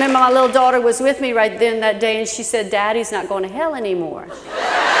 And I remember my little daughter was with me right then that day, and she said, Daddy's not going to hell anymore.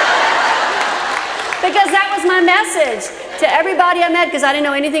 Because that was my message to everybody I met, because I didn't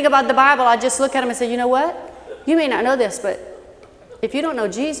know anything about the Bible. I just look at them and say, you know what? You may not know this, but if you don't know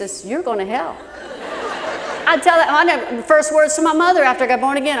Jesus, you're going to hell. I tell that, the first words to my mother after I got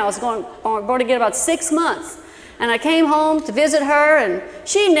born again. I was born again about 6 months. And I came home to visit her, and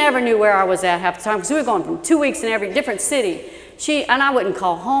she never knew where I was at half the time, because we were going from 2 weeks in every different city. And I wouldn't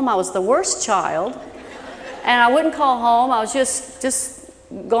call home. I was the worst child. And I wouldn't call home. I was just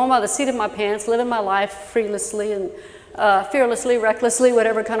going by the seat of my pants, living my life fearlessly and fearlessly, recklessly,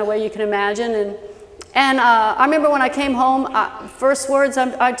 whatever kind of way you can imagine. And I remember when I came home, first words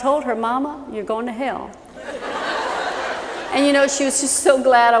I told her, Mama, you're going to hell. And you know, she was just so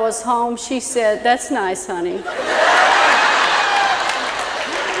glad I was home. She said, that's nice, honey.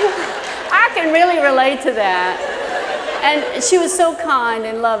 I can really relate to that. And she was so kind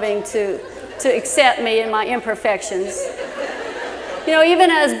and loving to accept me and my imperfections. You know, even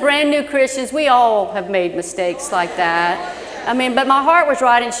as brand new Christians, we all have made mistakes like that. I mean, but my heart was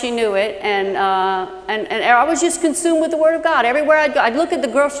right and she knew it. And I was just consumed with the Word of God. Everywhere I'd go, I'd look at the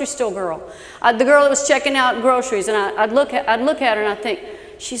grocery store girl. The girl that was checking out groceries, and I'd look at her and I'd think,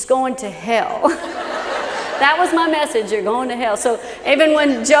 she's going to hell. That was my message, you're going to hell. So even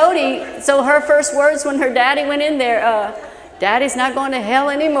when Jody, so her first words when her daddy went in there, Daddy's not going to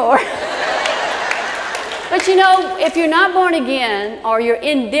hell anymore. But you know, if you're not born again or you're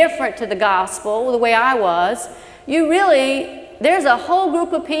indifferent to the gospel, the way I was, there's a whole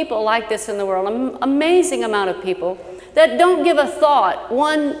group of people like this in the world, an amazing amount of people that don't give a thought,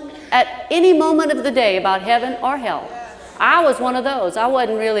 at any moment of the day about heaven or hell. I was one of those. I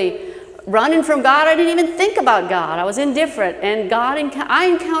wasn't really running from God. I didn't even think about God. I was indifferent. And I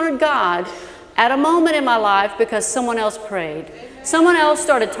encountered God at a moment in my life because someone else prayed. Someone else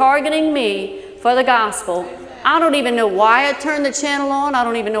started targeting me for the gospel. I don't even know why I turned the channel on. I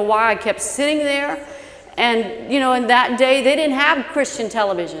don't even know why I kept sitting there. And, you know, in that day, they didn't have Christian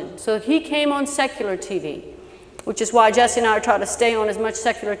television. So he came on secular TV, which is why Jesse and I try to stay on as much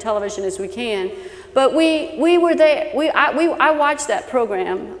secular television as we can. But we were there. I watched that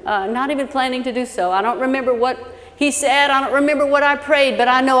program, not even planning to do so. I don't remember what he said. I don't remember what I prayed, but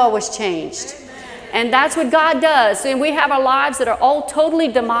I know I was changed. And that's what God does. And we have our lives that are all totally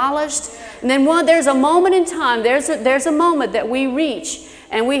demolished. And then there's a moment in time, there's a moment that we reach.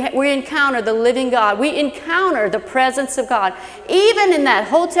 and we encounter the living God. We encounter the presence of God. Even in that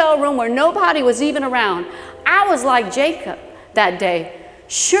hotel room where nobody was even around, I was like Jacob that day.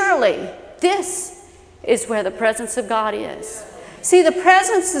 Surely this is where the presence of God is. See, the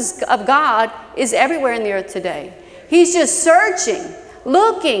presence of God is everywhere in the earth today. He's just searching,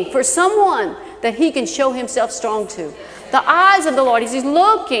 looking for someone that he can show himself strong to. The eyes of the Lord, he's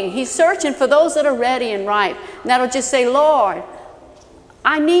looking, he's searching for those that are ready and ripe. And that'll just say, Lord,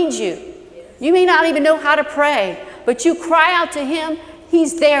 I need you. You may not even know how to pray, but you cry out to him,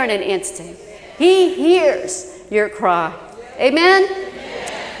 he's there in an instant. He hears your cry. Amen?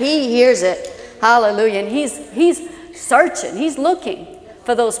 He hears it. Hallelujah. And he's searching, he's looking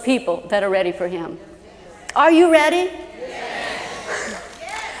for those people that are ready for him. Are you ready?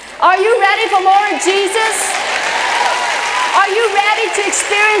 Are you ready for more of Jesus? Are you ready to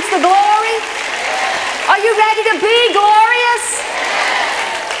experience the glory? Are you ready to be glorious?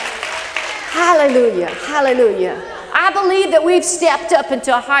 Hallelujah, hallelujah. I believe that we've stepped up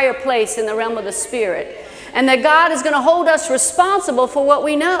into a higher place in the realm of the Spirit, and that God is going to hold us responsible for what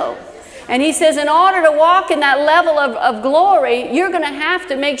we know. And he says in order to walk in that level of glory, you're going to have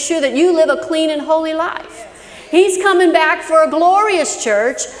to make sure that you live a clean and holy life. He's coming back for a glorious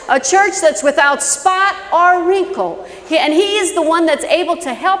church, a church that's without spot or wrinkle. And he is the one that's able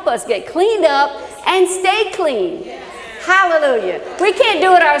to help us get cleaned up and stay clean. Hallelujah. We can't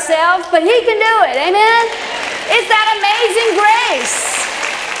do it ourselves, but he can do it. Amen? It's that amazing grace.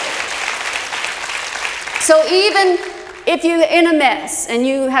 So even if you're in a mess and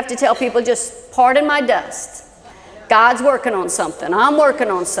you have to tell people, just pardon my dust. God's working on something. I'm working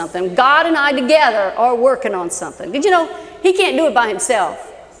on something. God and I together are working on something. Did you know he can't do it by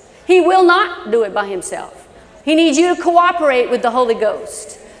himself? He will not do it by himself. He needs you to cooperate with the Holy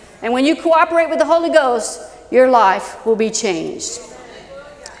Ghost. And when you cooperate with the Holy Ghost, your life will be changed.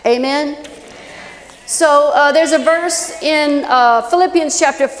 Amen? So there's a verse in Philippians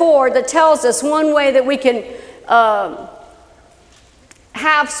chapter 4 that tells us one way that we can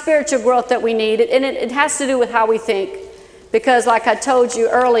have spiritual growth that we need, and it has to do with how we think, because like I told you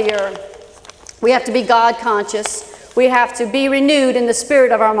earlier, we have to be God conscious. We have to be renewed in the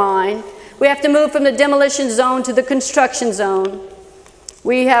spirit of our mind. We have to move from the demolition zone to the construction zone.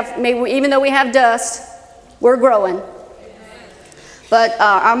 Even though we have dust, we're growing. But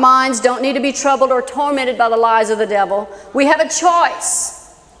our minds don't need to be troubled or tormented by the lies of the devil. We have a choice.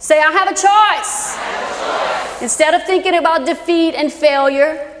 Say, I have a choice. Instead of thinking about defeat and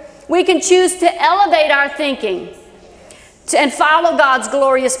failure, we can choose to elevate our thinking and follow God's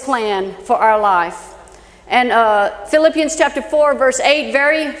glorious plan for our life. And Philippians chapter 4, verse 8,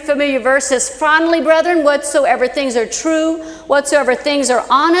 very familiar verse, says, finally, brethren, whatsoever things are true, whatsoever things are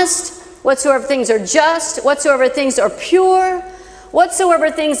honest, whatsoever things are just, whatsoever things are pure,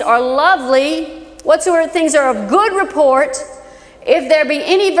 whatsoever things are lovely, whatsoever things are of good report, if there be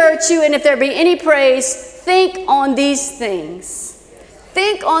any virtue and if there be any praise, think on these things.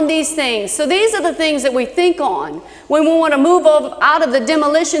 Think on these things. So these are the things that we think on when we want to move out of the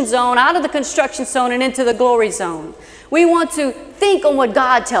demolition zone, out of the construction zone, and into the glory zone. We want to think on what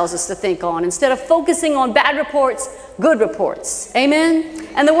God tells us to think on instead of focusing on bad reports, good reports. Amen?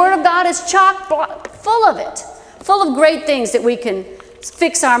 And the Word of God is chock full of it, full of great things that we can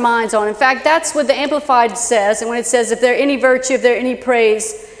fix our minds on. In fact, that's what the Amplified says. And when it says, if there any virtue, if there any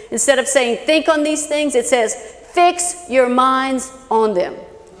praise, instead of saying think on these things, it says fix your minds on them.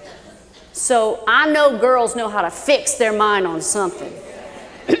 So I know girls know how to fix their mind on something.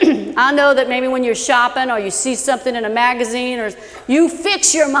 I know that maybe when you're shopping or you see something in a magazine, or you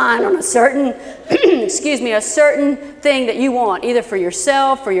fix your mind on a certain, a certain thing that you want, either for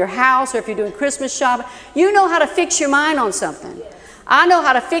yourself, for your house, or if you're doing Christmas shopping. You know how to fix your mind on something. I know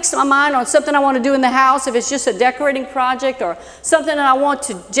how to fix my mind on something I want to do in the house, if it's just a decorating project or something that I want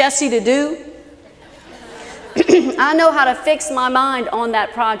Jesse to do. I know how to fix my mind on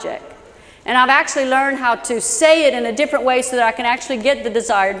that project. And I've actually learned how to say it in a different way so that I can actually get the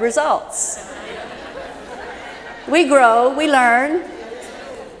desired results. We grow, we learn.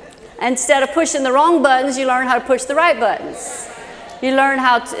 Instead of pushing the wrong buttons, you learn how to push the right buttons. You learn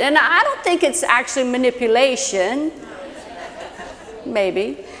how to, and I don't think it's actually manipulation.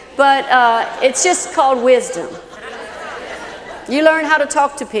 Maybe, but it's just called wisdom. You learn how to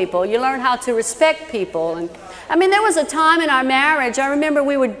talk to people. You learn how to respect people. And I mean, there was a time in our marriage, I remember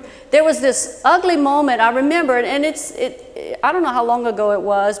there was this ugly moment, I remember, and I don't know how long ago it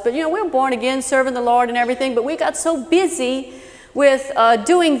was, but you know, we were born again, serving the Lord and everything, but we got so busy with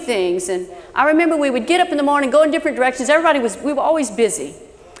doing things. And I remember we would get up in the morning, go in different directions. We were always busy.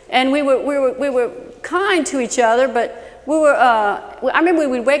 And we were kind to each other, but I remember we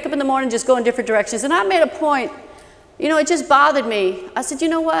would wake up in the morning and just go in different directions. And I made a point, you know, it just bothered me. I said, you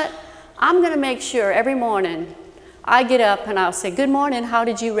know what? I'm going to make sure every morning I get up and I'll say, good morning, how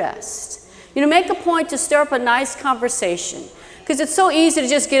did you rest? You know, make a point to stir up a nice conversation. Because it's so easy to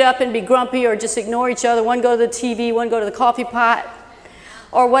just get up and be grumpy or just ignore each other. One go to the TV, one go to the coffee pot,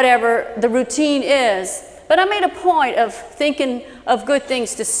 or whatever the routine is. But I made a point of thinking of good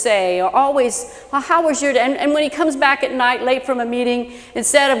things to say, or always, well, how was your day? And when he comes back at night late from a meeting,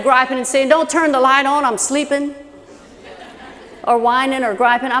 instead of griping and saying, don't turn the light on, I'm sleeping, or whining or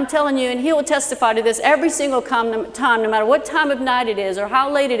griping, I'm telling you, and he will testify to this every single time, no matter what time of night it is or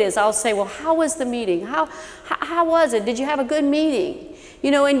how late it is, I'll say, well, how was the meeting? How was it? Did you have a good meeting?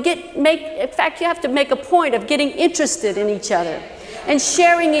 You know, and in fact, you have to make a point of getting interested in each other and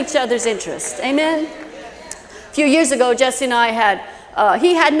sharing each other's interests. Amen? A few years ago, Jesse and I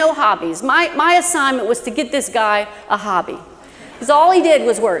he had no hobbies. My assignment was to get this guy a hobby. Because all he did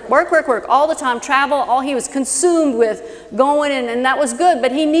was work all the time, travel. All he was consumed with going, and that was good.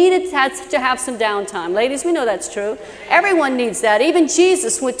 But he had to have some downtime. Ladies, we know that's true. Everyone needs that. Even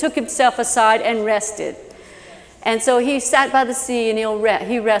Jesus took himself aside and rested. And so he sat by the sea and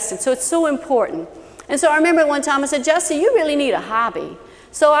he rested. So it's so important. And so I remember one time I said, Jesse, you really need a hobby.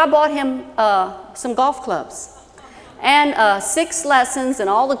 So I bought him some golf clubs and 6 lessons and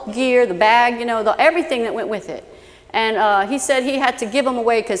all the gear, the bag, you know, everything that went with it. And he said he had to give them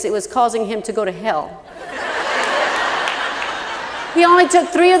away because it was causing him to go to hell. He only took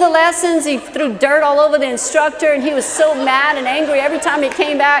 3 of the lessons. He threw dirt all over the instructor, and he was so mad and angry every time he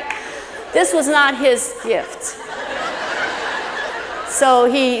came back. This was not his gift.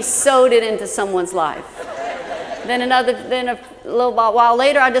 So he sowed it into someone's life. Then a little while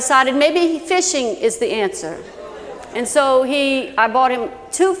later, I decided maybe fishing is the answer. And so I bought him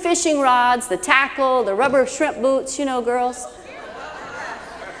 2 fishing rods, the tackle, the rubber shrimp boots, you know, girls.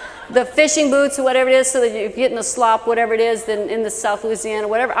 The fishing boots or whatever it is, so that if you get in the slop, whatever it is, then in the South Louisiana,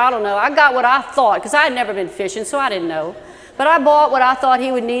 whatever, I don't know. I got what I thought, because I had never been fishing, so I didn't know. But I bought what I thought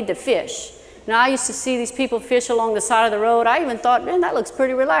he would need to fish. Now, I used to see these people fish along the side of the road. I even thought, man, that looks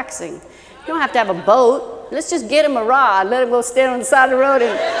pretty relaxing. You don't have to have a boat. Let's just get him a rod, let him go stand on the side of the road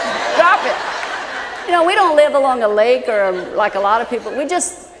and drop it. You know, we don't live along a lake or like a lot of people. We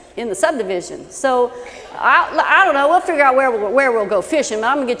just in the subdivision. So I don't know. We'll figure out where we'll go fishing. But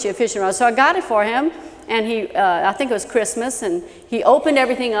I'm gonna get you a fishing rod. So I got it for him, and I think it was Christmas, and he opened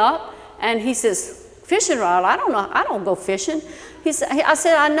everything up, and he says, "Fishing rod? I don't know. I don't go fishing." I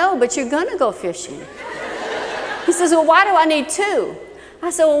said, "I know, but you're gonna go fishing." He says, "Well, why do I need 2?"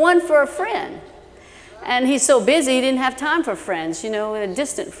 I said, "Well, one for a friend." And he's so busy, he didn't have time for friends, you know,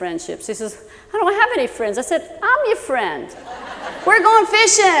 distant friendships. He says, "I don't have any friends." I said, "I'm your friend. We're going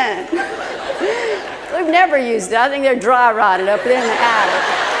fishing." We've never used it. I think they're dry rotted up there in the attic.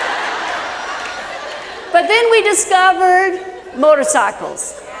 But then we discovered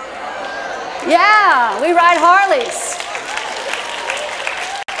motorcycles. Yeah, we ride Harleys.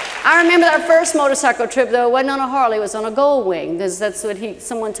 I remember our first motorcycle trip, though, it wasn't on a Harley, it was on a Gold Wing, because that's what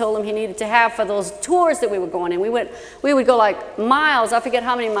someone told him he needed to have for those tours that we were going in. We would go like miles, I forget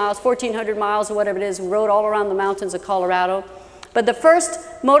how many miles, 1,400 miles or whatever it is, we rode all around the mountains of Colorado. But the first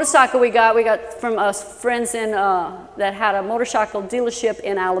motorcycle we got from us friends that had a motorcycle dealership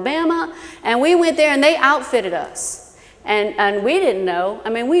in Alabama, and we went there and they outfitted us. And we didn't know. I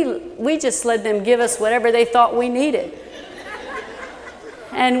mean, we just let them give us whatever they thought we needed.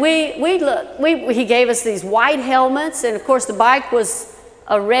 And he gave us these white helmets, and of course the bike was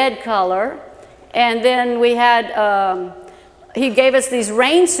a red color. And then we had, he gave us these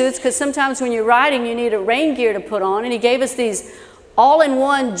rain suits, because sometimes when you're riding you need a rain gear to put on. And he gave us these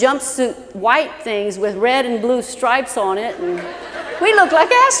all-in-one jumpsuit white things with red and blue stripes on it. And we looked like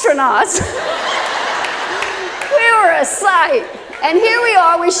astronauts. We were a sight. And here we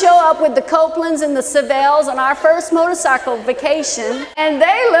are, we show up with the Copelands and the Savells on our first motorcycle vacation, and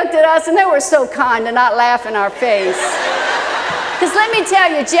they looked at us and they were so kind to not laugh in our face. Because let me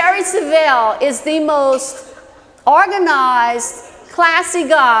tell you, Jerry Savell is the most organized, classy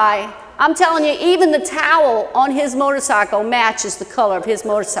guy. I'm telling you, even the towel on his motorcycle matches the color of his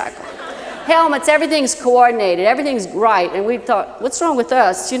motorcycle. Helmets, everything's coordinated, everything's right, and we thought, what's wrong with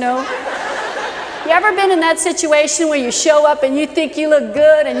us, you know? You ever been in that situation where you show up and you think you look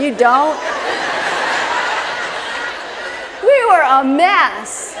good and you don't? We were a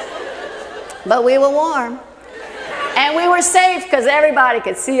mess, but we were warm. And we were safe because everybody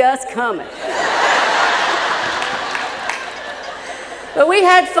could see us coming. But we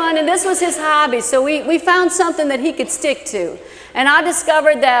had fun, and this was his hobby, so we found something that he could stick to. And I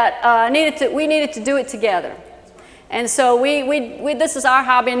discovered that we needed to do it together. And so this is our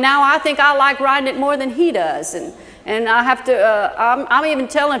hobby, and now I think I like riding it more than he does. And I have to, I'm even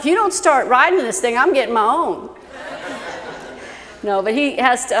telling him, if you don't start riding this thing, I'm getting my own. No, but he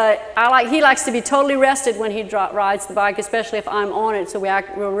has to, he likes to be totally rested when he rides the bike, especially if I'm on it, so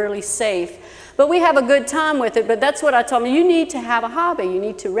we're really safe. But we have a good time with it, but that's what I told him. You need to have a hobby. You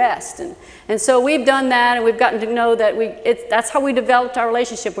need to rest. And so we've done that, and we've gotten to know that that's how we developed our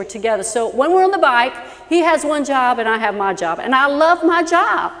relationship. We're together. So when we're on the bike, he has one job, and I have my job. And I love my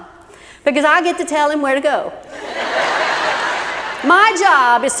job because I get to tell him where to go. My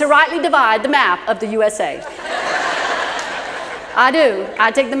job is to rightly divide the map of the USA. I do.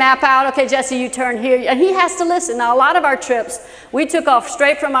 I take the map out. Okay, Jesse, you turn here. And he has to listen. Now, a lot of our trips, we took off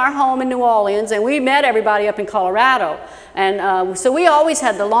straight from our home in New Orleans, and we met everybody up in Colorado. And so we always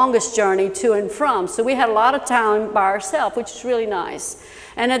had the longest journey to and from. So we had a lot of time by ourselves, which is really nice.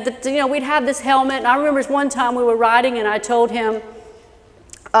 And we'd have this helmet. And I remember one time we were riding, and I told him,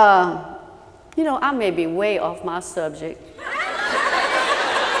 I may be way off my subject.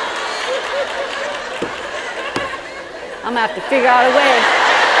 I'm going to have to figure out a way.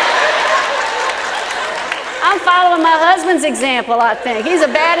 I'm following my husband's example, I think. He's a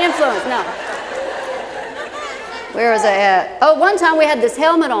bad influence. No. Where was I at? Oh, one time we had this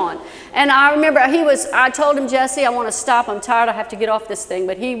helmet on. And I remember I told him, Jesse, I want to stop. I'm tired. I have to get off this thing.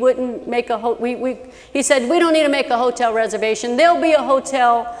 But he wouldn't make he said, we don't need to make a hotel reservation. There'll be a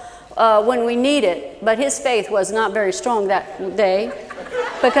hotel when we need it. But his faith was not very strong that day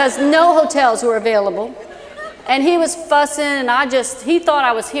because no hotels were available. And he was fussing, and he thought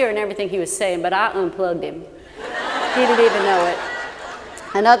I was hearing everything he was saying, but I unplugged him. He didn't even know it.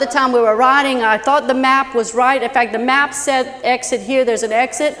 Another time we were riding, I thought the map was right. In fact, the map said exit here, there's an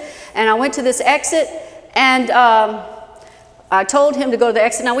exit. And I went to this exit, and I told him to go to the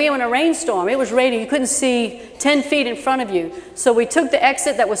exit. Now, we were in a rainstorm. It was raining. You couldn't see 10 feet in front of you. So we took the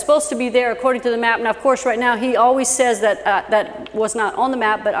exit that was supposed to be there according to the map. Now, of course, right now, he always says that that was not on the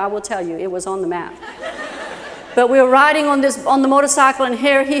map, but I will tell you, it was on the map. But we were riding on the motorcycle, and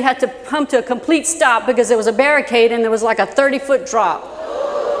here he had to come to a complete stop because there was a barricade and there was like a 30-foot drop.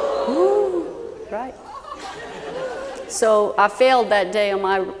 Ooh, right. So I failed that day on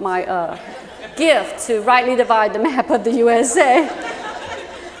my gift to rightly divide the map of the USA.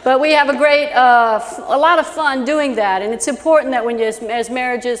 But we have a lot of fun doing that, and it's important that when you,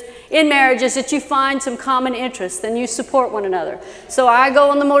 in marriages, that you find some common interests and you support one another. So I go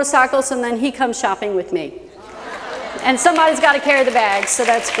on the motorcycles, and then he comes shopping with me. And somebody's got to carry the bags, so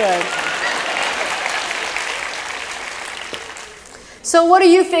that's good. So what are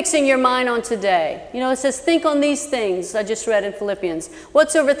you fixing your mind on today? It says, think on these things. I just read in Philippians.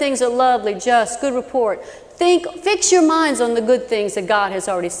 Whatsoever things are lovely, just, good report. Fix your minds on the good things that God has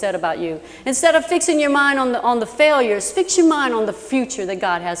already said about you. Instead of fixing your mind on the failures, fix your mind on the future that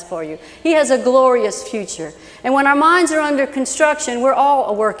God has for you. He has a glorious future. And when our minds are under construction, we're all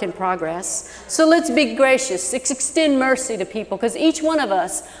a work in progress. So let's be gracious. Let's extend mercy to people, because each one of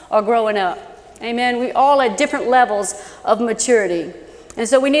us are growing up. Amen. We all at different levels of maturity. And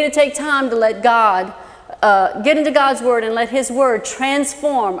so we need to take time to let God, get into God's Word and let His Word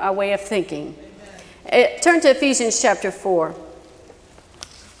transform our way of thinking. Turn to Ephesians chapter 4.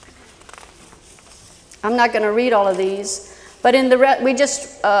 I'm not going to read all of these. But in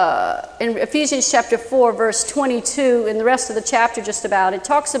Ephesians chapter 4, verse 22, in the rest of the chapter just about, it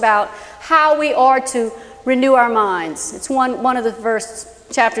talks about how we are to renew our minds. It's one of the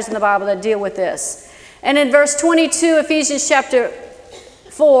chapters in the Bible that deal with this. And in verse 22, Ephesians chapter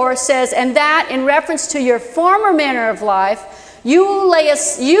 4 says, and that in reference to your former manner of life, you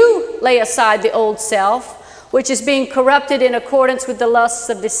lay aside the old self, which is being corrupted in accordance with the lusts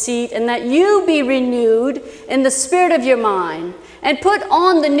of deceit, and that you be renewed in the spirit of your mind, and put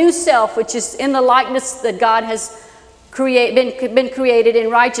on the new self, which is in the likeness that God has been created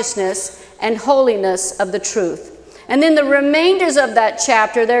in righteousness and holiness of the truth. And then the remainders of that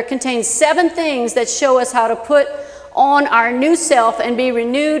chapter, there contains 7 things that show us how to put on our new self and be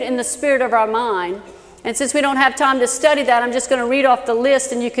renewed in the spirit of our mind. And since we don't have time to study that, I'm just going to read off the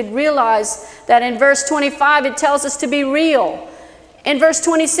list, and you could realize that in verse 25 it tells us to be real. In verse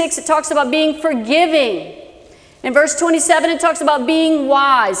 26 it talks about being forgiving. In verse 27 it talks about being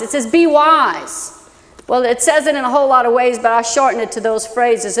wise. It says be wise. Well, it says it in a whole lot of ways, but I shorten it to those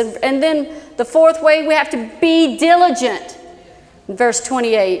phrases. And then the fourth way, we have to be diligent. In verse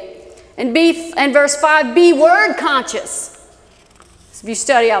 28. And verse 5, be word conscious. If you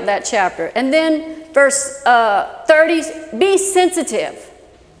study out that chapter. And then verse 30, be sensitive.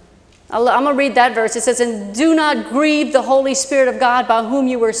 I'm going to read that verse. It says, and do not grieve the Holy Spirit of God, by whom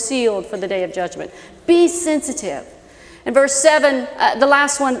you were sealed for the day of judgment. Be sensitive. In verse 7, the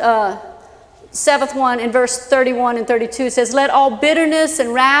last one, seventh one, in verse 31 and 32, it says, let all bitterness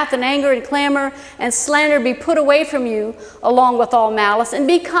and wrath and anger and clamor and slander be put away from you, along with all malice, and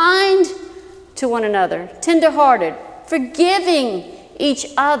be kind to one another, tenderhearted, forgiving each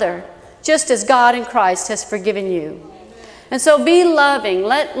other, just as God in Christ has forgiven you. And so be loving.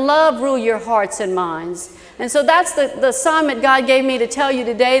 Let love rule your hearts and minds. And so that's the assignment God gave me to tell you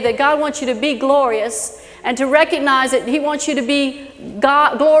today, that God wants you to be glorious and to recognize that He wants you to be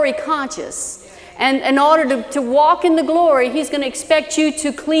glory conscious. And in order to walk in the glory, He's going to expect you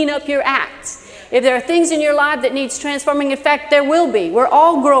to clean up your acts. If there are things in your life that needs transforming, in fact, there will be. We're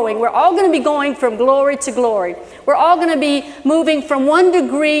all growing. We're all going to be going from glory to glory. We're all going to be moving from one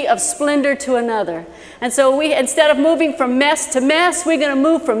degree of splendor to another. And so instead of moving from mess to mess, we're going to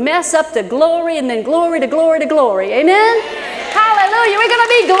move from mess up to glory, and then glory to glory to glory. Amen? Hallelujah. We're going to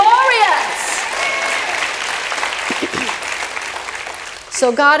be glorious.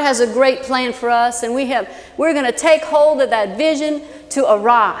 So God has a great plan for us, and we're going to take hold of that vision to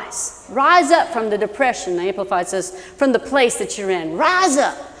arise. Rise up from the depression. The Amplified says, from the place that you're in. Rise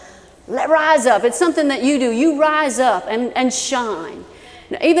up. Rise up. It's something that you do. You rise up and shine.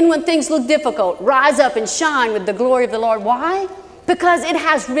 Now, even when things look difficult, rise up and shine with the glory of the Lord. Why? Because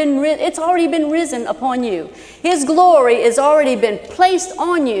it's already been risen upon you. His glory has already been placed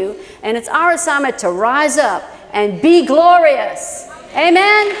on you, and it's our assignment to rise up and be glorious.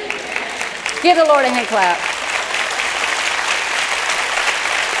 Amen? Give the Lord a hand clap.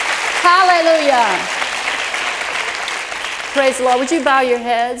 Hallelujah. Praise the Lord. Would you bow your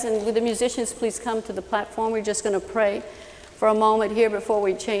heads, and would the musicians please come to the platform? We're just going to pray for a moment here before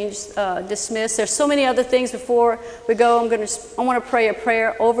we dismiss. There's so many other things before we go. I want to pray a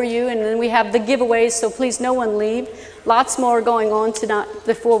prayer over you, and then we have the giveaways, so please no one leave. Lots more going on tonight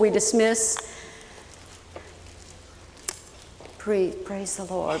before we dismiss. Praise the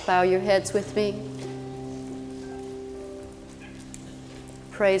Lord. Bow your heads with me.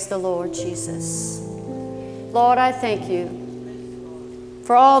 Praise the Lord Jesus. Lord, I thank you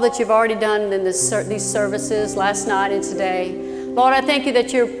for all that you've already done in these services last night and today. Lord, I thank you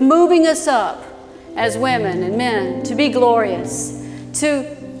that you're moving us up as women and men to be glorious, to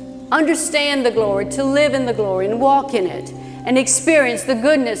understand the glory, to live in the glory and walk in it and experience the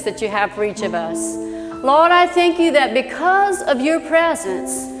goodness that you have for each of us. Lord, I thank you that because of your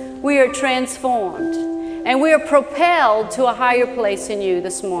presence, we are transformed and we are propelled to a higher place in you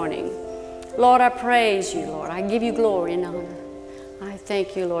this morning. Lord, I praise you, Lord. I give you glory and honor. I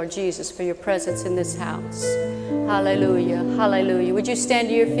thank you, Lord Jesus, for your presence in this house. Hallelujah, hallelujah. Would you stand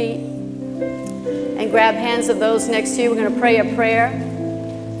to your feet and grab hands of those next to you? We're going to pray a prayer.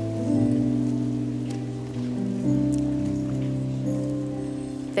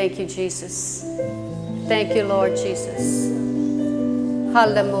 Thank you, Jesus. Thank you, Lord Jesus.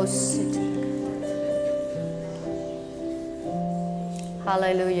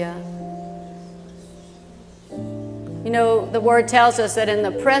 Hallelujah. You know, the word tells us that in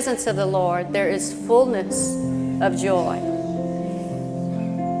the presence of the Lord, there is fullness of joy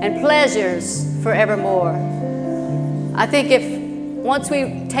and pleasures forevermore. I think once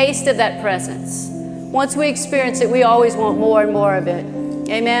we tasted that presence, once we experience it, we always want more and more of it.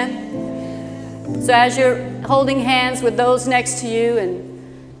 Amen? So as you're holding hands with those next to you and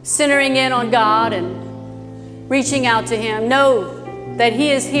centering in on God and reaching out to Him, know that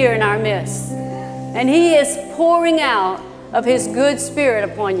He is here in our midst. And He is pouring out of His good Spirit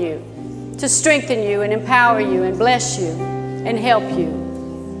upon you to strengthen you and empower you and bless you and help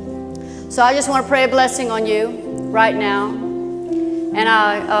you. So I just want to pray a blessing on you right now. And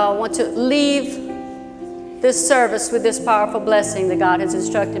I want to leave this service with this powerful blessing that God has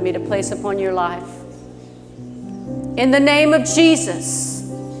instructed me to place upon your life. In the name of Jesus,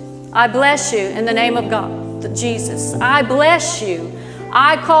 I bless you. In the name of God, Jesus, I bless you.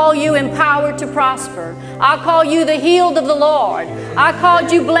 I call you empowered to prosper. I call you the healed of the Lord. I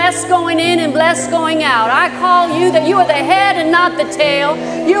called you blessed going in and blessed going out. I call you that you are the head and not the tail.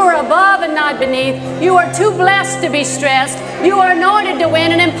 You are above and not beneath. You are too blessed to be stressed. You are anointed to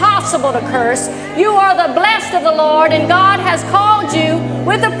win and impossible to curse. You are the blessed of the Lord, and God has called you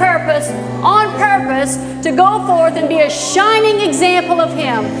with a purpose, on purpose, to go forth and be a shining example of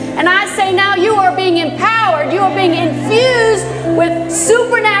Him. And I say now you are being empowered. You are being infused with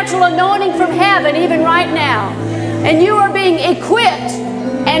supernatural anointing from heaven even right now. And you are being equipped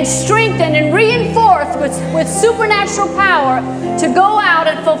and strengthened and reinforced with supernatural power to go out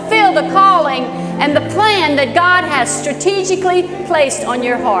and fulfill the calling and the plan that God has strategically placed on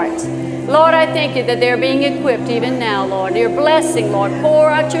your heart. Lord, I thank you that they're being equipped even now, Lord. Your blessing, Lord. Pour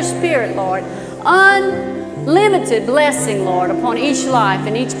out your Spirit, Lord. limited blessing, Lord, upon each life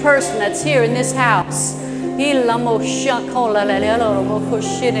and each person that's here in this house.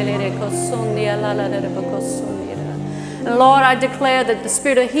 And Lord, I declare that the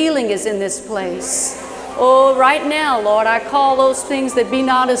spirit of healing is in this place. Oh, right now, Lord, I call those things that be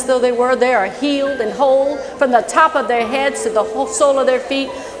not as though they were. They are healed and whole from the top of their heads to the whole sole of their feet.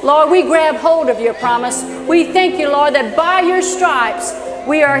 Lord, we grab hold of your promise. We thank you, Lord, that by your stripes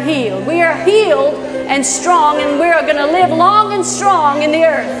we are healed. We are healed and strong, and we are going to live long and strong in the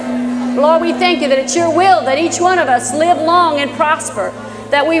earth. Lord, we thank you that it's your will that each one of us live long and prosper,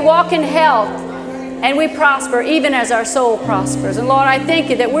 that we walk in health and we prosper even as our soul prospers. And Lord, I thank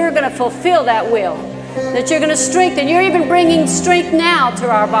you that we're going to fulfill that will, that you're going to strengthen. You're even bringing strength now to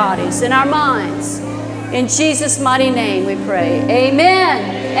our bodies and our minds. In Jesus' mighty name we pray. Amen.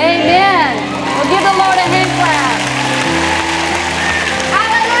 Amen. Well, give the Lord a hand clap.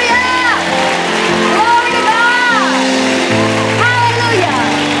 Hallelujah. Glory to God. Hallelujah.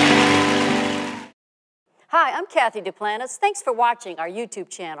 Hi, I'm Cathy Duplantis. Thanks for watching our YouTube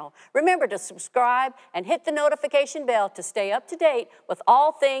channel. Remember to subscribe and hit the notification bell to stay up to date with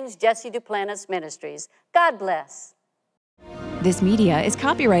all things Jesse Duplantis Ministries. God bless. This media is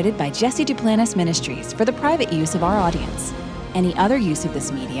copyrighted by Jesse Duplantis Ministries for the private use of our audience. Any other use of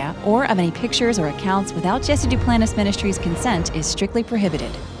this media or of any pictures or accounts without Jesse Duplantis Ministries' consent is strictly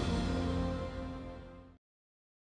prohibited.